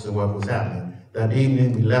our office and what was happening. That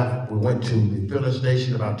evening we left, we went to the filling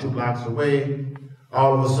station about 2 blocks away.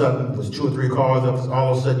 All of a sudden, it was 2 or 3 cars up.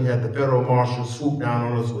 All of a sudden you had the federal marshals swoop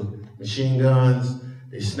down on us with machine guns.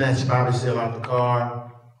 They snatched Bobby Seale out the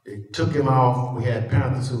car. They took him off. We had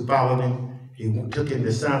Panthers who followed him. He took him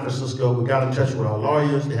to San Francisco. We got in touch with our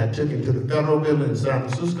lawyers. They had took him to the federal building in San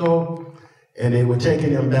Francisco, and they were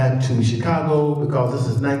taking him back to Chicago because this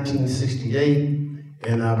is 1968,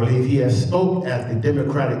 and I believe he had spoke at the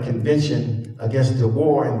Democratic Convention against the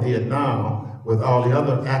war in Vietnam with all the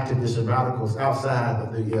other activists and radicals outside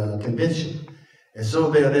of the convention. And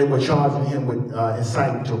so they were charging him with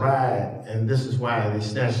inciting to riot, and this is why they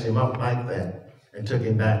snatched him up like that and took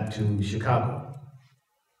him back to Chicago.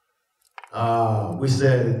 We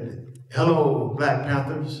said, hello, Black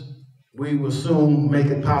Panthers. We will soon make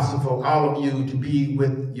it possible for all of you to be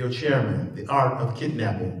with your chairman, The Art of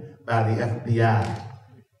Kidnapping by the FBI.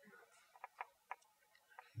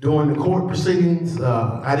 During the court proceedings,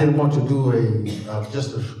 I didn't want to do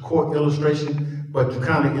just a court illustration, but to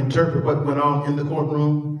kind of interpret what went on in the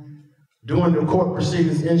courtroom. During the court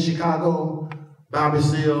proceedings in Chicago, Bobby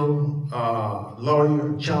Seale,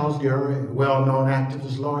 lawyer Charles Gary, well-known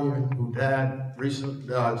activist lawyer who died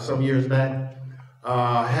recently, some years back,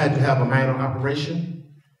 had to have a minor operation,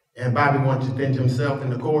 and Bobby wanted to defend himself in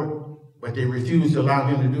the court, but they refused to allow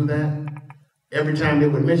him to do that. Every time they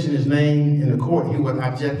would mention his name in the court, he would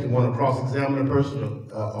object. He wanted to cross-examine a person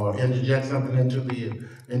or interject something into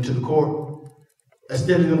the court.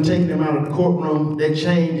 Instead of them taking him out of the courtroom, they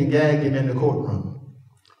chained and gagged him in the courtroom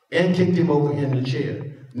and kicked him over in the chair.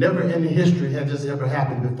 Never in the history had this ever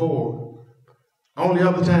happened before. Only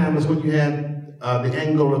other time was when you had the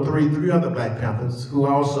Angola three other Black Panthers who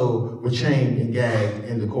also were chained and gagged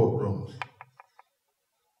in the courtroom.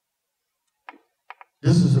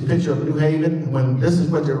 This is a picture of New Haven. This is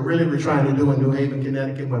what they really were trying to do in New Haven,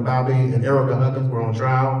 Connecticut, when Bobby and Erica Huggins were on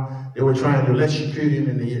trial. They were trying to electrocute him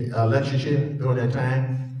in the lecture chair during that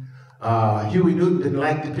time. Huey Newton didn't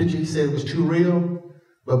like the picture. He said it was too real.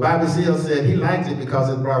 But Bobby Seale said he liked it because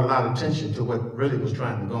it brought a lot of attention to what really was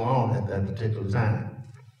trying to go on at that particular time.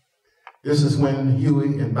 This is when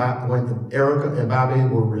when Erica and Bobby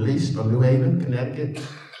were released from New Haven, Connecticut.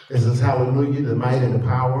 This is hallelujah, the might and the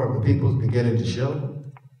power of the people is beginning to show.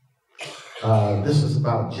 This is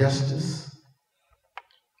about justice.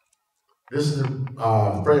 This is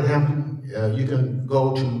Fred Hampton. You can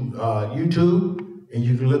go to YouTube and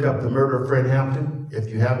you can look up the murder of Fred Hampton. If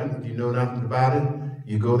you haven't, if you know nothing about it,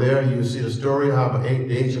 you go there, you see the story of the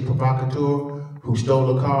agent provocateur who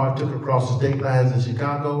stole a car, took it across the state lines in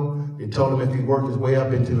Chicago. They told him if he worked his way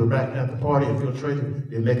up into the Black Panther Party infiltrated,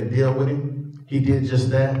 they'd make a deal with him. He did just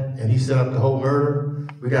that, and he set up the whole murder.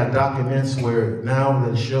 We got documents where now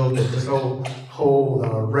that show that this whole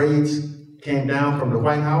raids came down from the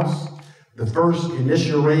White House. The first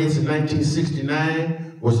initial raids in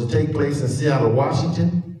 1969 was to take place in Seattle,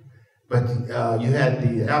 Washington. But you had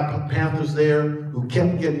the Panthers there who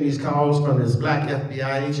kept getting these calls from this black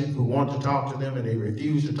FBI agent who wanted to talk to them, and they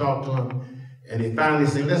refused to talk to him. And they finally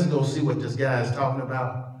said, let's go see what this guy is talking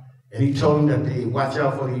about. And he told them that they watch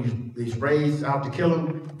out for these raids out to kill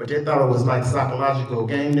him, but they thought it was like a psychological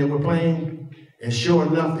game they were playing. And sure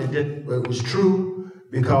enough, it was true,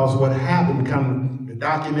 because what happened, the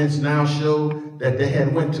documents now show that they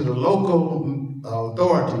had went to the local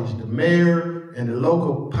authorities, the mayor and the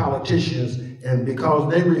local politicians, and because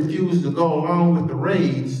they refused to go along with the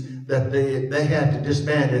raids, that they had to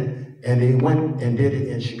disband it, and they went and did it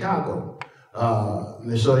in Chicago.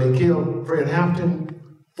 So they killed Fred Hampton.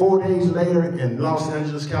 4 days later in Los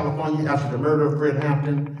Angeles, California, after the murder of Fred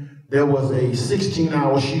Hampton, there was a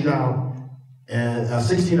 16-hour shootout and a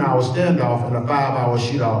 16-hour standoff and a 5-hour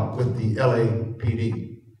shootout with the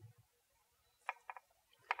LAPD.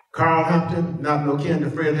 Carl Hampton, not no kin to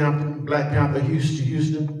Fred Hampton, Black Panther,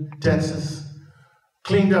 Houston, Texas.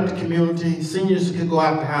 cleaned up the community. Seniors could go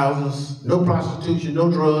out the houses. No prostitution, no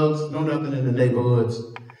drugs, no nothing in the neighborhoods.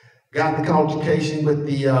 Got the altercation with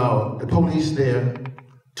the police there.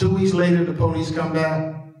 2 weeks later, the police come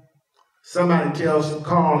back. Somebody tells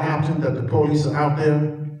Carl Hampton that the police are out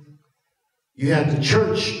there. You had the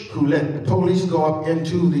church who let the police go up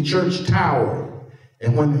into the church tower.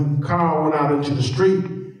 And when Carl went out into the street,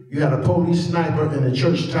 you had a police sniper in the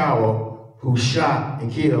church tower who shot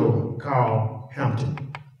and killed Carl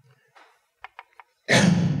Hampton.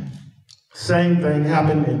 Same thing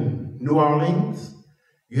happened in New Orleans.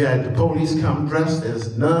 You had the police come dressed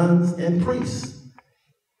as nuns and priests.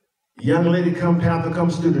 The young lady Panther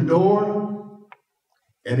comes through the door,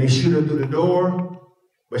 and they shoot her through the door,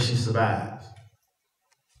 but she survives.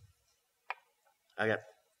 I got,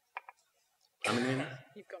 how many minutes?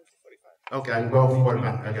 You've gone for 45. Okay, I can go for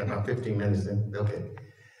 45. I got about 15 minutes then. Okay.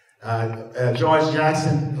 George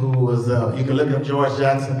Jackson, who was, you can look up George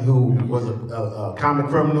Jackson, who was a common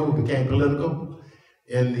criminal who became political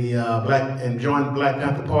in the and joined the Black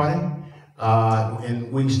Panther Party.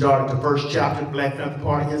 And we started the first chapter of the Black Panther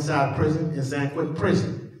Party inside prison, in San Quentin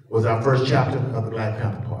Prison, was our first chapter of the Black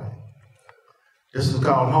Panther Party. This was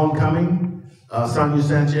called Homecoming. Sonia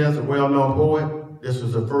Sanchez, a well-known poet. This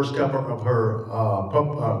was the first cover of her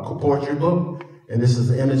poetry book, and this is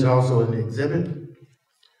the image also in the exhibit.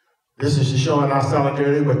 This is showing our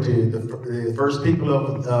solidarity with the first people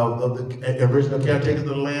of the original caretakers of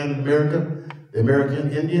the land in America, the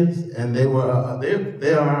American Indians, and they were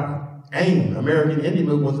they are AIM, American Indian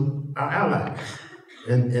Movement, was our ally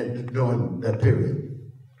during that period.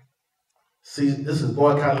 See, this is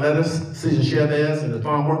Boycott Lettuce, Cesar Chavez and the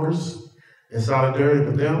farm workers in solidarity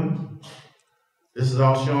with them. This is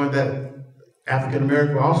all showing that African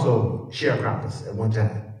Americans were also sharecroppers at one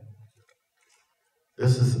time.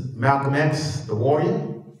 This is Malcolm X, the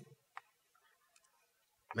warrior.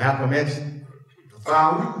 Malcolm X, the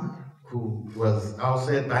founder, who was all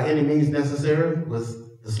said by any means necessary, was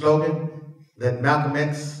the slogan that Malcolm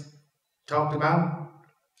X talked about.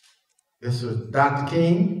 This was Dr.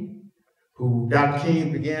 King, who Dr.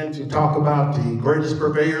 King began to talk about the greatest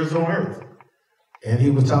purveyors on earth. And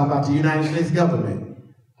he was talking about the United States government.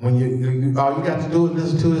 When all you got to do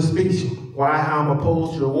is listen to his speech, why I'm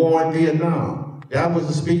opposed to the war in Vietnam. That was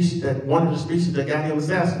the speech one of the speeches that got him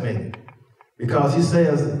assassinated. Because he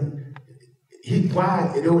says,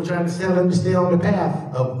 why they were trying to tell him to stay on the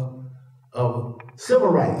path of civil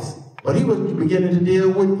rights. But he was beginning to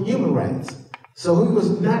deal with human rights. So he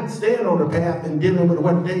was not staying on the path and dealing with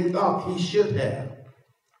what they thought he should have.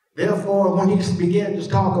 Therefore, when he began to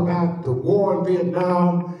talk about the war in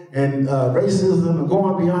Vietnam and racism and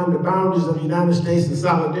going beyond the boundaries of the United States and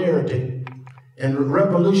solidarity and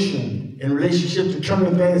revolution in relationship to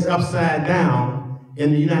turning things upside down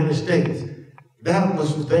in the United States, that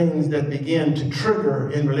was the things that began to trigger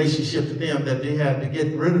in relationship to them, that they had to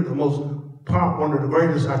get rid of one of the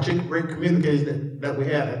greatest articulate communicators that we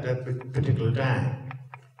had at that particular time.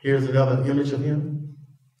 Here's another image of him.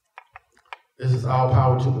 This is All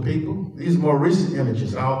Power to the People. These are more recent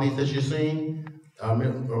images. All these that you're seeing are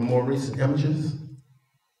more recent images.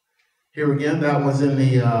 Here again, that one's in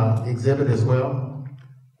the exhibit as well.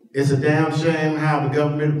 It's a damn shame how the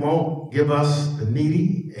government won't give us, the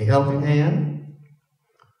needy, a helping hand.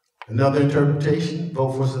 Another interpretation,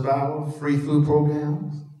 vote for survival, free food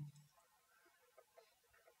programs.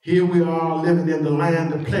 Here we are living in the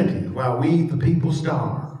land of plenty while we, the people,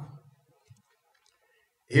 starve.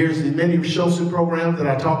 Here's the many social programs that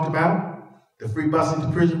I talked about, the free busing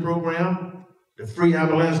to prison program, the free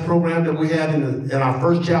ambulance program that we had in our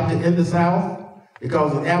first chapter in the South,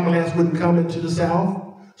 because the ambulance wouldn't come into the South,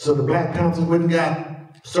 so the Black Panthers wouldn't got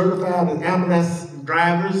certified as ambulance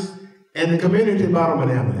drivers, and the community bought them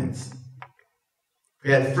an ambulance.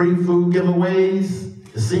 We had free food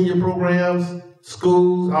giveaways, the senior programs,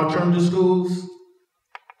 schools, alternative schools.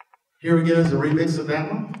 Here again is a remix of that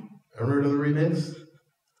one. Ever heard of the remix?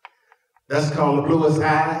 That's called The Bluest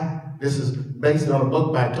Eye. This is based on a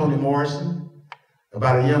book by Toni Morrison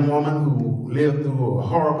about a young woman who lived through a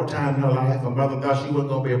horrible time in her life. Her mother thought she wasn't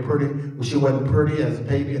going to be she wasn't pretty as a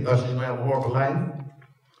baby and thought she was going to have a horrible life.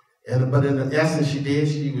 But in the essence she did.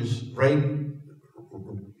 She was raped,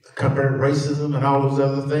 compared racism and all those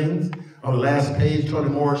other things. On the last page, Toni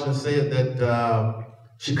Morrison said that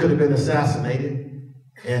she could have been assassinated.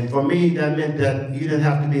 And for me, that meant that you didn't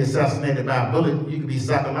have to be assassinated by a bullet. You could be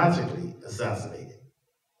psychologically assassinated.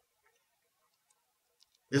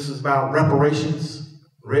 This is about reparations,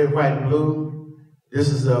 red, white, and blue. This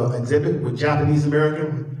is an exhibit with Japanese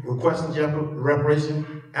American requesting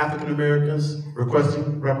reparation, African Americans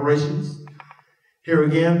requesting reparations. Here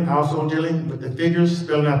again, also dealing with the figures,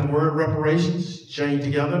 spelling out the word reparations, chained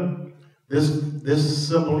together. This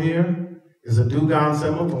symbol here is a Dugan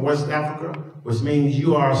symbol from West Africa, which means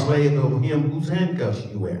you are a slave of him whose handcuffs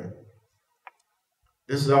you wear.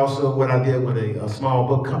 This is also what I did with a small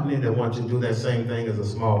book company that wanted to do that same thing as a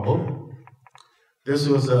small book. This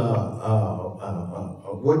was a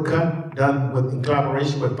woodcut done in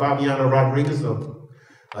collaboration with Fabiano Rodriguez,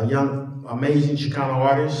 a young, amazing Chicano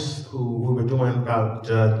artist who were doing about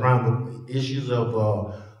around the issues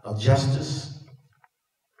of justice,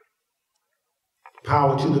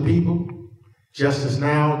 power to the people, justice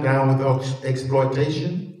now, down with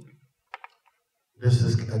exploitation. This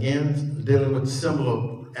is, again, dealing with the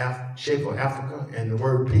symbol of shape of Africa and the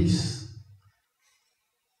word peace.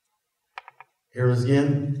 Here is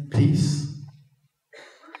again, peace.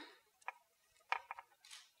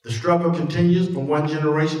 The struggle continues from one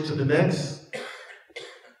generation to the next.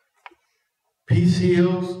 Peace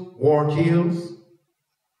heals, war kills.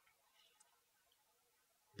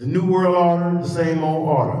 The new world order, the same old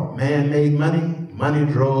order. Man made money, money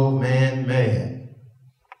drove man mad.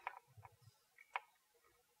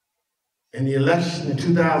 In the election in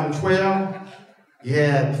 2012, you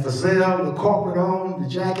had for sale, the corporate owned, the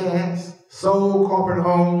jackass, sold corporate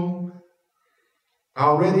owned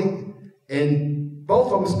already, and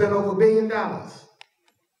both of them spent over $1 billion.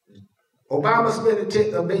 Obama spent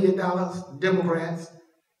 $1 billion, Democrats.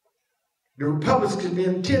 The Republicans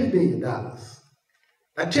spent $10 billion. Now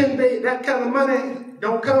 $10 billion, that kind of money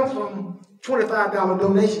don't come from $25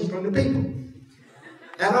 donations from the people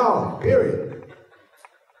at all, period.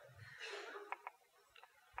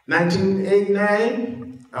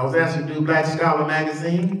 1989, I was asked to do Black Scholar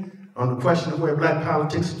magazine on the question of where black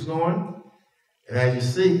politics was going. And as you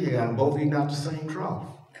see, you got them both eating out the same trough.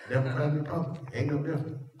 Democrat and Republican, ain't no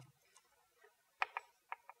different.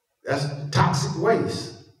 That's toxic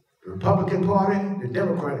waste. The Republican Party, the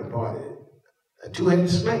Democratic Party, a two-headed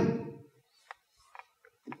snake.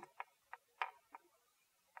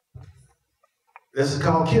 This is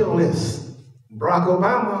called kill list. Barack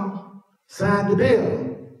Obama signed the bill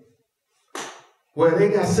where they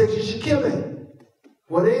got signature killing.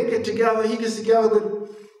 Where they get together, he gets together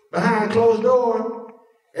with behind closed door,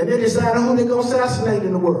 and they decide who they're going to assassinate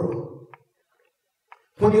in the world.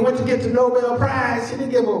 When he went to get the Nobel Prize, he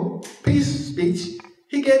didn't give a peace speech,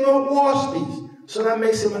 he gave a war speech. So that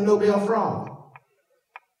makes him a Nobel fraud.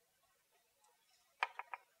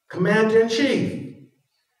 Commander-in-Chief,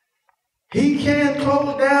 he can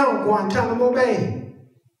close down Guantanamo Bay,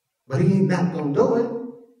 but he ain't not going to do it.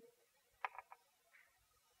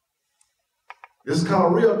 This is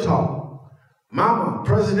called real talk. Mama,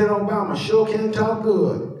 President Obama sure can talk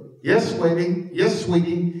good. Yes, sweetie,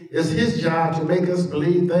 it's his job to make us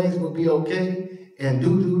believe things will be okay and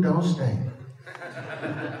doo-doo don't stink.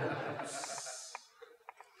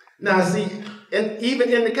 Now see, and even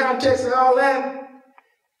in the context of all that,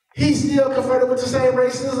 he's still confronted with the same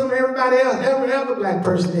racism everybody else, every other black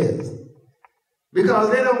person is. Because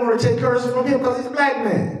they don't want to take curses from him because he's a black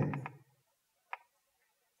man.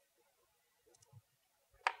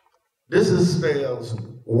 This spells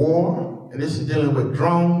war, and this is dealing with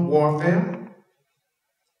drone warfare,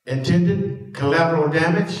 intended collateral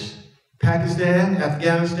damage, Pakistan,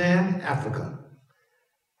 Afghanistan, Africa.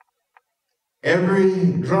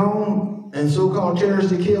 Every drone and so-called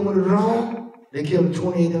terrorists they kill with a drone, they killed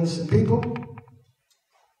 28 innocent people.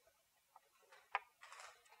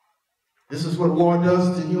 This is what war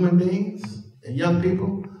does to human beings and young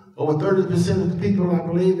people. Over 30% of the people, I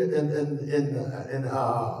believe,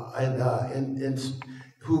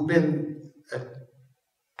 who've been,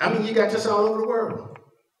 I mean, you got this all over the world.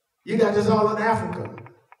 You got this all in Africa.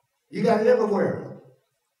 You got it everywhere.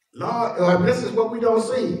 Lord, this is what we don't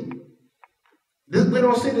see. We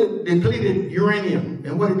don't see the depleted uranium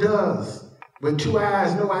and what it does with 2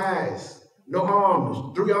 eyes, no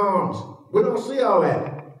arms, 3 arms. We don't see all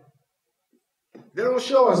that. They don't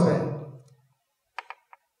show us that.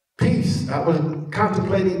 Peace, I was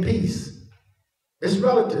contemplating peace. It's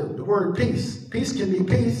relative, the word peace. Peace can be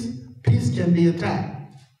peace, peace can be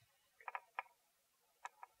attack.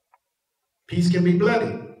 Peace can be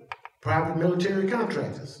bloody. Private military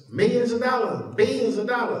contractors, millions of dollars, billions of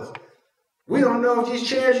dollars. We don't know if these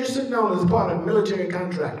chairs you're sitting on is part of military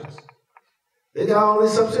contractors. They got all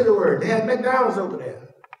this subsidiary. They had McDonald's over there.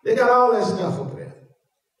 They got all that stuff over there.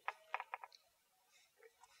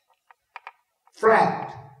 Fracked.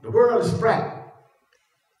 The world is fracked.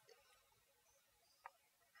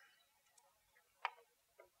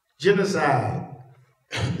 Genocide.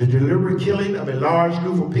 The deliberate killing of a large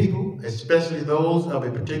group of people, especially those of a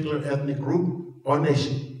particular ethnic group or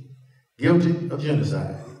nation. guilty of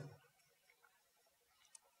genocide.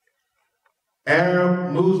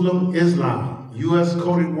 Arab, Muslim, Islam, U.S.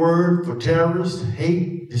 coded word for terrorist,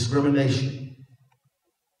 hate, discrimination.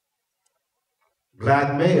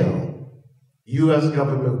 Black male, U.S.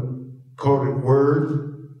 government coded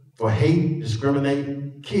word for hate,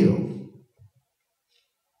 discriminate, kill.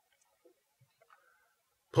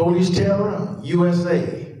 Police terror,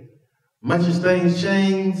 USA. Much as things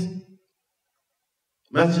change,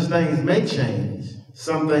 much as things may change,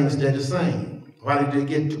 some things stay the same. Why did they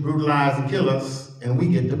get to brutalize and kill us, and we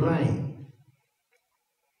get to blame?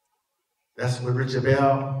 That's with Richard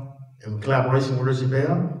Bell, in collaboration with Richard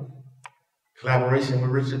Bell, collaboration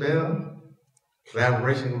with Richard Bell,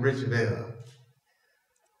 collaboration with Richard Bell,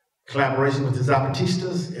 collaboration with the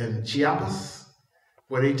Zapatistas in Chiapas,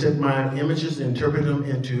 where they took my images and interpreted them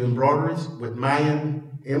into embroideries with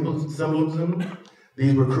Mayan symbolism.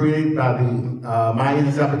 These were created by the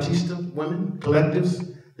Mayan Zapatista women,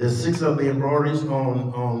 collectives. There's 6 of the embroideries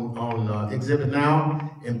on exhibit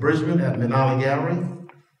now in Brisbane at Manali Gallery.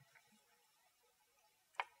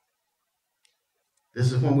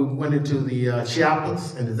 This is when we went into the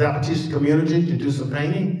Chiapas and the Zapatista community to do some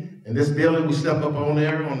painting. In this building, we stepped up on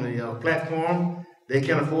there on the platform. They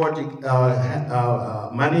can't afford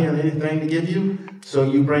to, money or anything to give you. So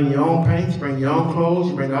you bring your own paints, bring your own clothes,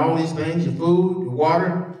 you bring all these things, your food, your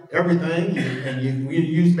water, everything. And you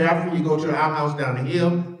use bathroom, you go to the outhouse down the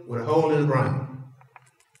hill with a hole in the ground.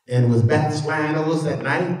 And it was bats flying over us at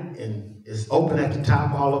night, and it's open at the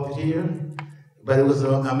top all up here. But it was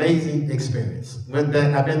an amazing experience. I've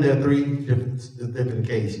been there 3 different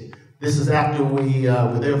occasions. This is after we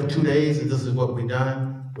were there for 2 days, and this is what we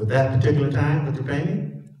done with that particular time with the painting.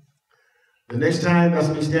 The next time, that's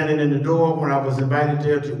me standing in the door when I was invited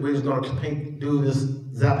there we was going to do this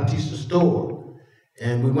Zapatista store.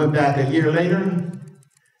 And we went back a year later,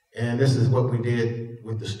 and this is what we did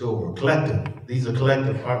with the store. Collective. These are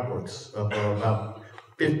collective artworks of about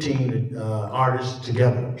 15 artists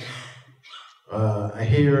together.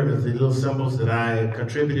 Here is the little symbols that I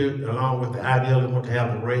contributed, along with the idea that I want to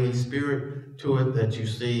have the raised spirit to it that you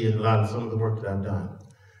see in some of the work that I've done.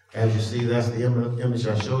 As you see, that's the image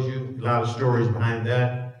I showed you. A lot of stories behind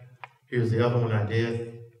that. Here's the other one I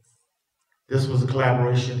did. This was a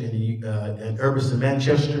collaboration in Urbison,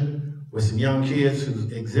 Manchester, with some young kids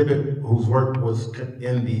whose work was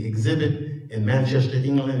in the exhibit in Manchester,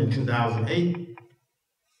 England in 2008.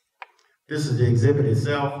 This is the exhibit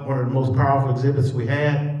itself, one of the most powerful exhibits we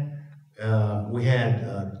had. We had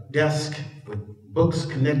a desk with books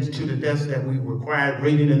connected to the desk that we required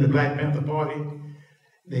reading in the Black Panther Party.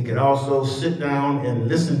 They could also sit down and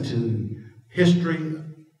listen to history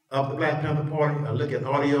of the Black Panther Party, or look at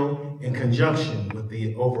audio in conjunction with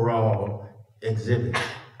the overall exhibit.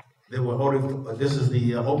 This is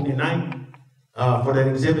the opening night for that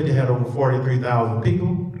exhibit. They had over 43,000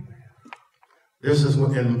 people. This is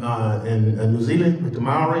in New Zealand with the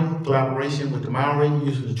Maori, collaboration with the Maori,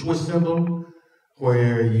 using the twist symbol,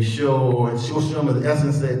 where you show some of the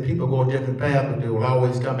essence that people go a different path, but they will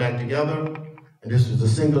always come back together. And this was a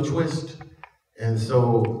single twist. And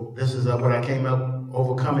so this is what I came up,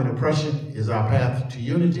 overcoming oppression is our path to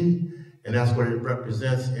unity. And that's what it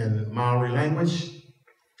represents in Maori language.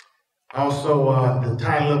 Also, the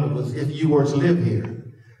title of it was If You Were to Live Here.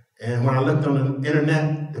 And when I looked on the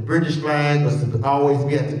internet, the British flag was to always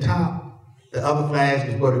be at the top. The other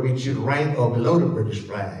flags was going to be to the right or below the British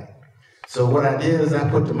flag. So what I did is I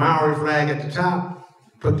put the Maori flag at the top,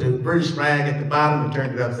 put the British flag at the bottom, and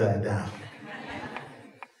turned it upside down.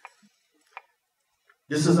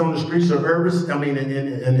 This is on the streets of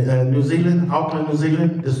in New Zealand, Auckland, New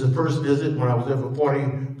Zealand. This is the first visit when I was there for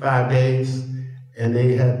 45 days, and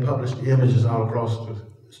they had published images all across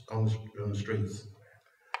on the streets.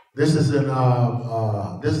 This is in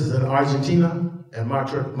Argentina at Mar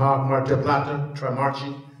del Plata,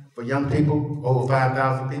 Trimarchi, for young people, over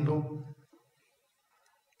 5,000 people.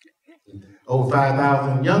 Over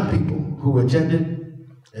 5,000 young people who attended.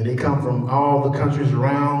 And they come from all the countries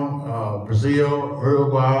around, Brazil,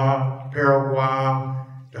 Uruguay, Paraguay,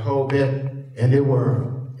 the whole bit. And it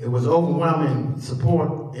was overwhelming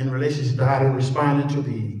support in relationship to how they responded to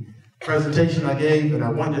the presentation I gave, and I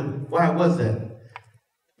wondered, why was that?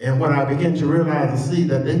 And what I began to realize and see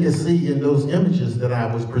that they could see in those images that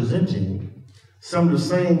I was presenting some of the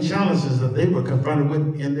same challenges that they were confronted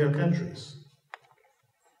with in their countries.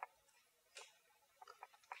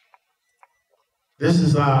 This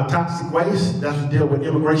is toxic waste. That's to deal with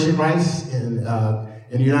immigration rights in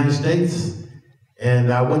the United States.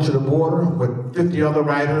 And I went to the border with 50 other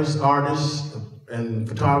writers, artists, and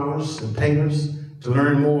photographers and painters to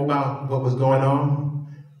learn more about what was going on.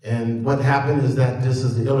 And what happened is that this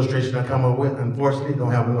is the illustration I come up with. Unfortunately,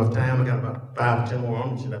 don't have enough time. I got about 5 or 10 more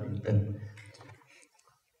on me. Should I be spending?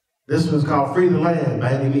 This one's called Free the Land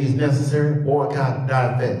by any means necessary, boycott,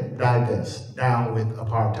 divest, down with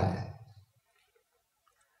apartheid.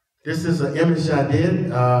 This is an image I did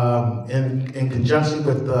in conjunction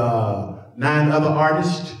with 9 other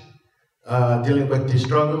artists dealing with the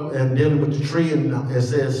struggle and dealing with the tree, and it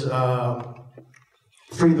says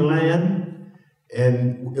Free the Land.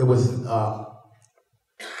 And it was,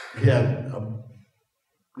 we had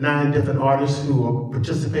 9 different artists who were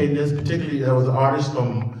participating in this. Particularly, there was an artist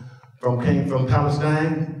came from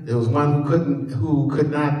Palestine. There was one who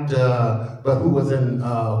could not, but who was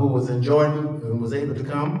in Jordan and was able to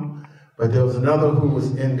come. But there was another who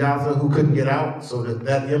was in Gaza who couldn't get out, so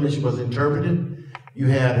that image was interpreted. You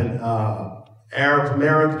had an Arab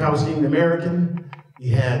American, Palestinian American.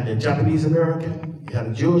 You had a Japanese American. You had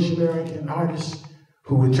a Jewish American artist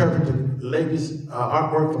who interpreted the latest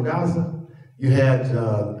artwork from Gaza. You had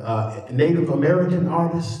Native American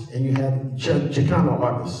artists, and you had Chicano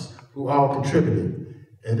artists who all contributed.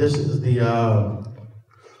 And this is the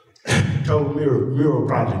Total Mural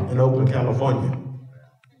Project in Oakland, California.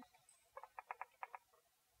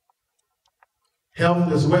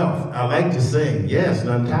 Health is wealth. I like to sing, yes,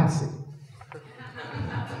 non-toxic.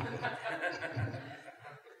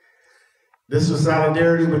 This was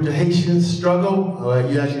solidarity with the Haitian struggle.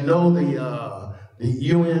 As you know, the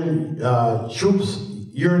UN troops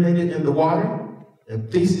urinated in the water,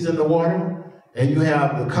 and feces in the water. And you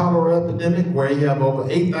have the cholera epidemic, where you have over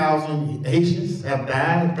 8,000 Haitians have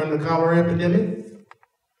died from the cholera epidemic.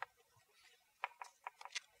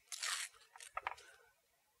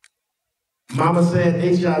 Mama said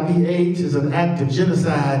HIV/AIDS is an act of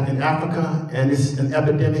genocide in Africa, and it's an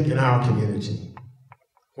epidemic in our community.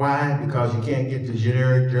 Why? Because you can't get the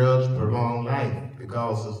generic drugs for long life,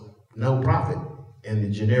 because there's no profit in the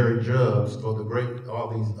generic drugs for all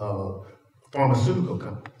these pharmaceutical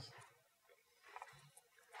companies.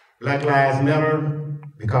 Black Lives Matter,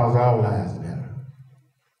 because all lives matter.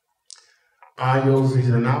 Ayos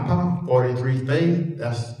Napa, 43 Faith,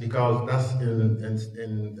 that's because that's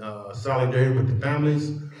in solidarity with the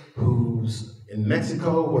families who's in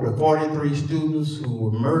Mexico, where the 43 students who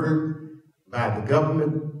were murdered by the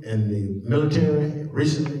government and the military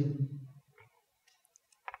recently.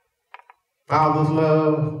 Father's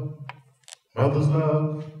love, mother's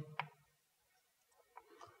love.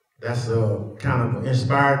 That's kind of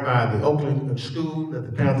inspired by the Oakland school that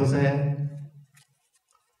the Panthers had.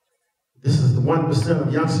 This is the 1%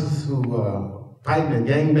 of youngsters who are fighting and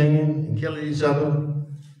gangbanging and killing each other,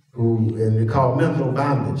 and they call mental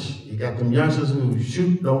bondage. You got them youngsters who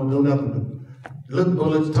shoot, don't do nothing but look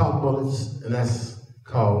bullets, talk bullets, and that's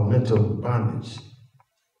called mental bondage.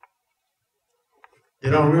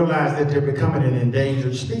 They don't realize that they're becoming an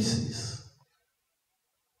endangered species.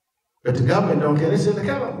 But the government don't care. They say, kill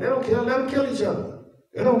them. They don't care. Let them kill each other.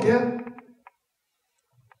 They don't care.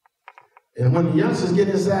 And when the youngsters get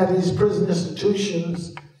inside these prison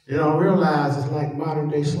institutions, they don't realize it's like modern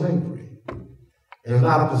day slavery. And a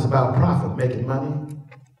lot of it's about profit, making money.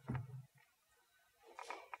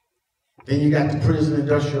 Then you got the prison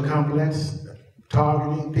industrial complex,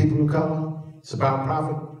 targeting people of color. It's about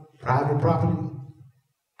profit, private property.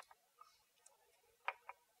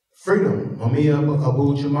 Freedom. Mumia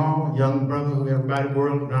Abu Jamal, young brother who everybody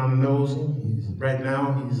world around knows him. Right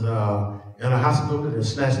now he's in a hospital. They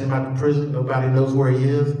snatched him out of prison. Nobody knows where he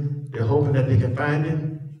is. They're hoping that they can find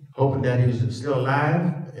him, hoping that he's still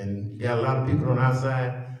alive. And you got a lot of people on our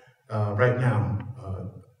side right now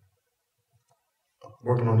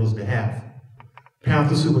working on his behalf.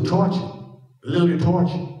 Panthers who were tortured, literally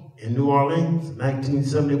tortured, in New Orleans,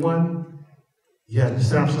 1971. You had the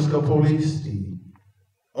San Francisco police, the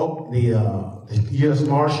U.S.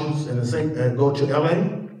 Marshals, and go to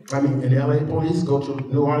in LA police, go to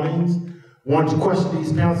New Orleans, wanted to question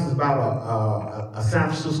these Panthers about a San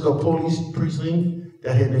Francisco police precinct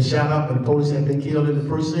that had been shot up and the police had been killed in the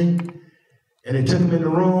precinct. And they took them in the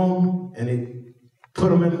room and they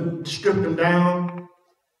stripped them down.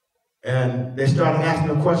 And they started asking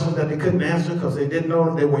them questions that they couldn't answer because they didn't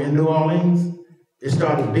know they were in New Orleans. They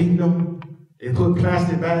started beating them. They put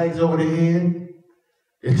plastic bags over their head.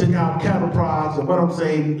 They took out cattle prods, and what I'm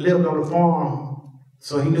saying, lived on the farm,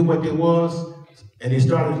 so he knew what it was. And they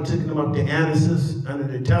started taking them up the anuses, under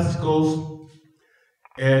the testicles.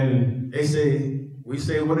 And they say, what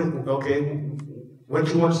you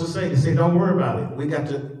want us to say? They say, don't worry about it. We got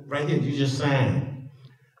to, right here, you just sign.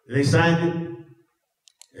 They signed it.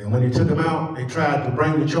 And when they took them out, they tried to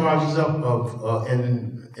bring the charges up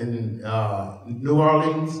in New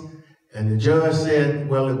Orleans, And the judge said,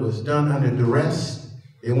 well, it was done under duress.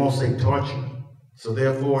 They won't say torture. So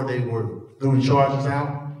therefore, they threw the charges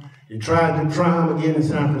out. They tried to try him again in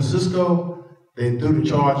San Francisco. They threw the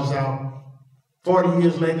charges out. 40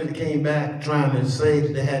 years later, they came back trying to say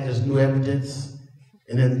that they had this new evidence.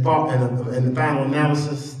 And then in the final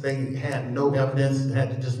analysis, they had no evidence. They had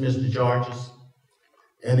to dismiss the charges.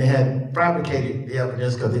 And they had fabricated the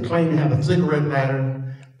evidence because they claimed they had a cigarette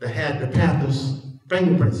lighter that had the Panther's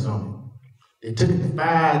fingerprints on it. They took it to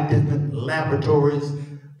 5 different laboratories.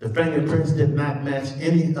 The fingerprints did not match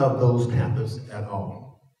any of those Panthers at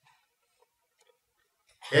all.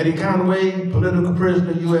 Eddie Conway, political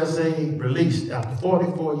prisoner, USA, released after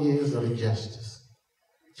 44 years of injustice.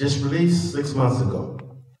 Just released 6 months ago.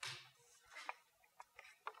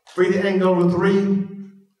 Frida Angola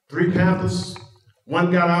 3 Panthers.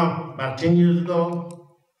 One got out about 10 years ago.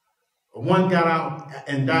 One got out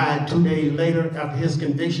and died 2 days later after his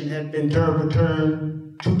conviction had been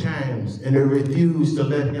overturned 2 times, and they refused to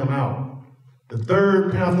let him out. The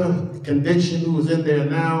third Panther conviction, who is in there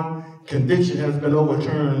now, conviction has been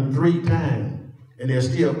overturned 3 times, and they're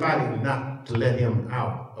still fighting not to let him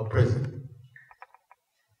out of prison.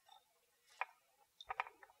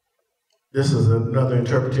 This is another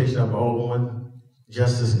interpretation of an old one,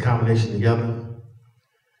 justice and combination together.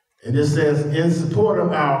 And it says, in support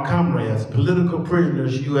of our comrades, political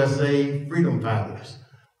prisoners, USA, freedom fighters,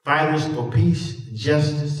 fighters for peace,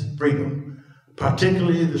 justice, freedom,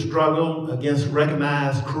 particularly the struggle against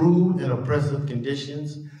recognized cruel and oppressive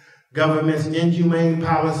conditions, government's inhumane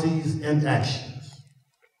policies and actions.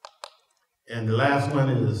 And the last one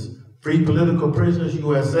is free political prisoners,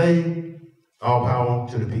 USA, all power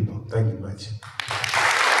to the people. Thank you much.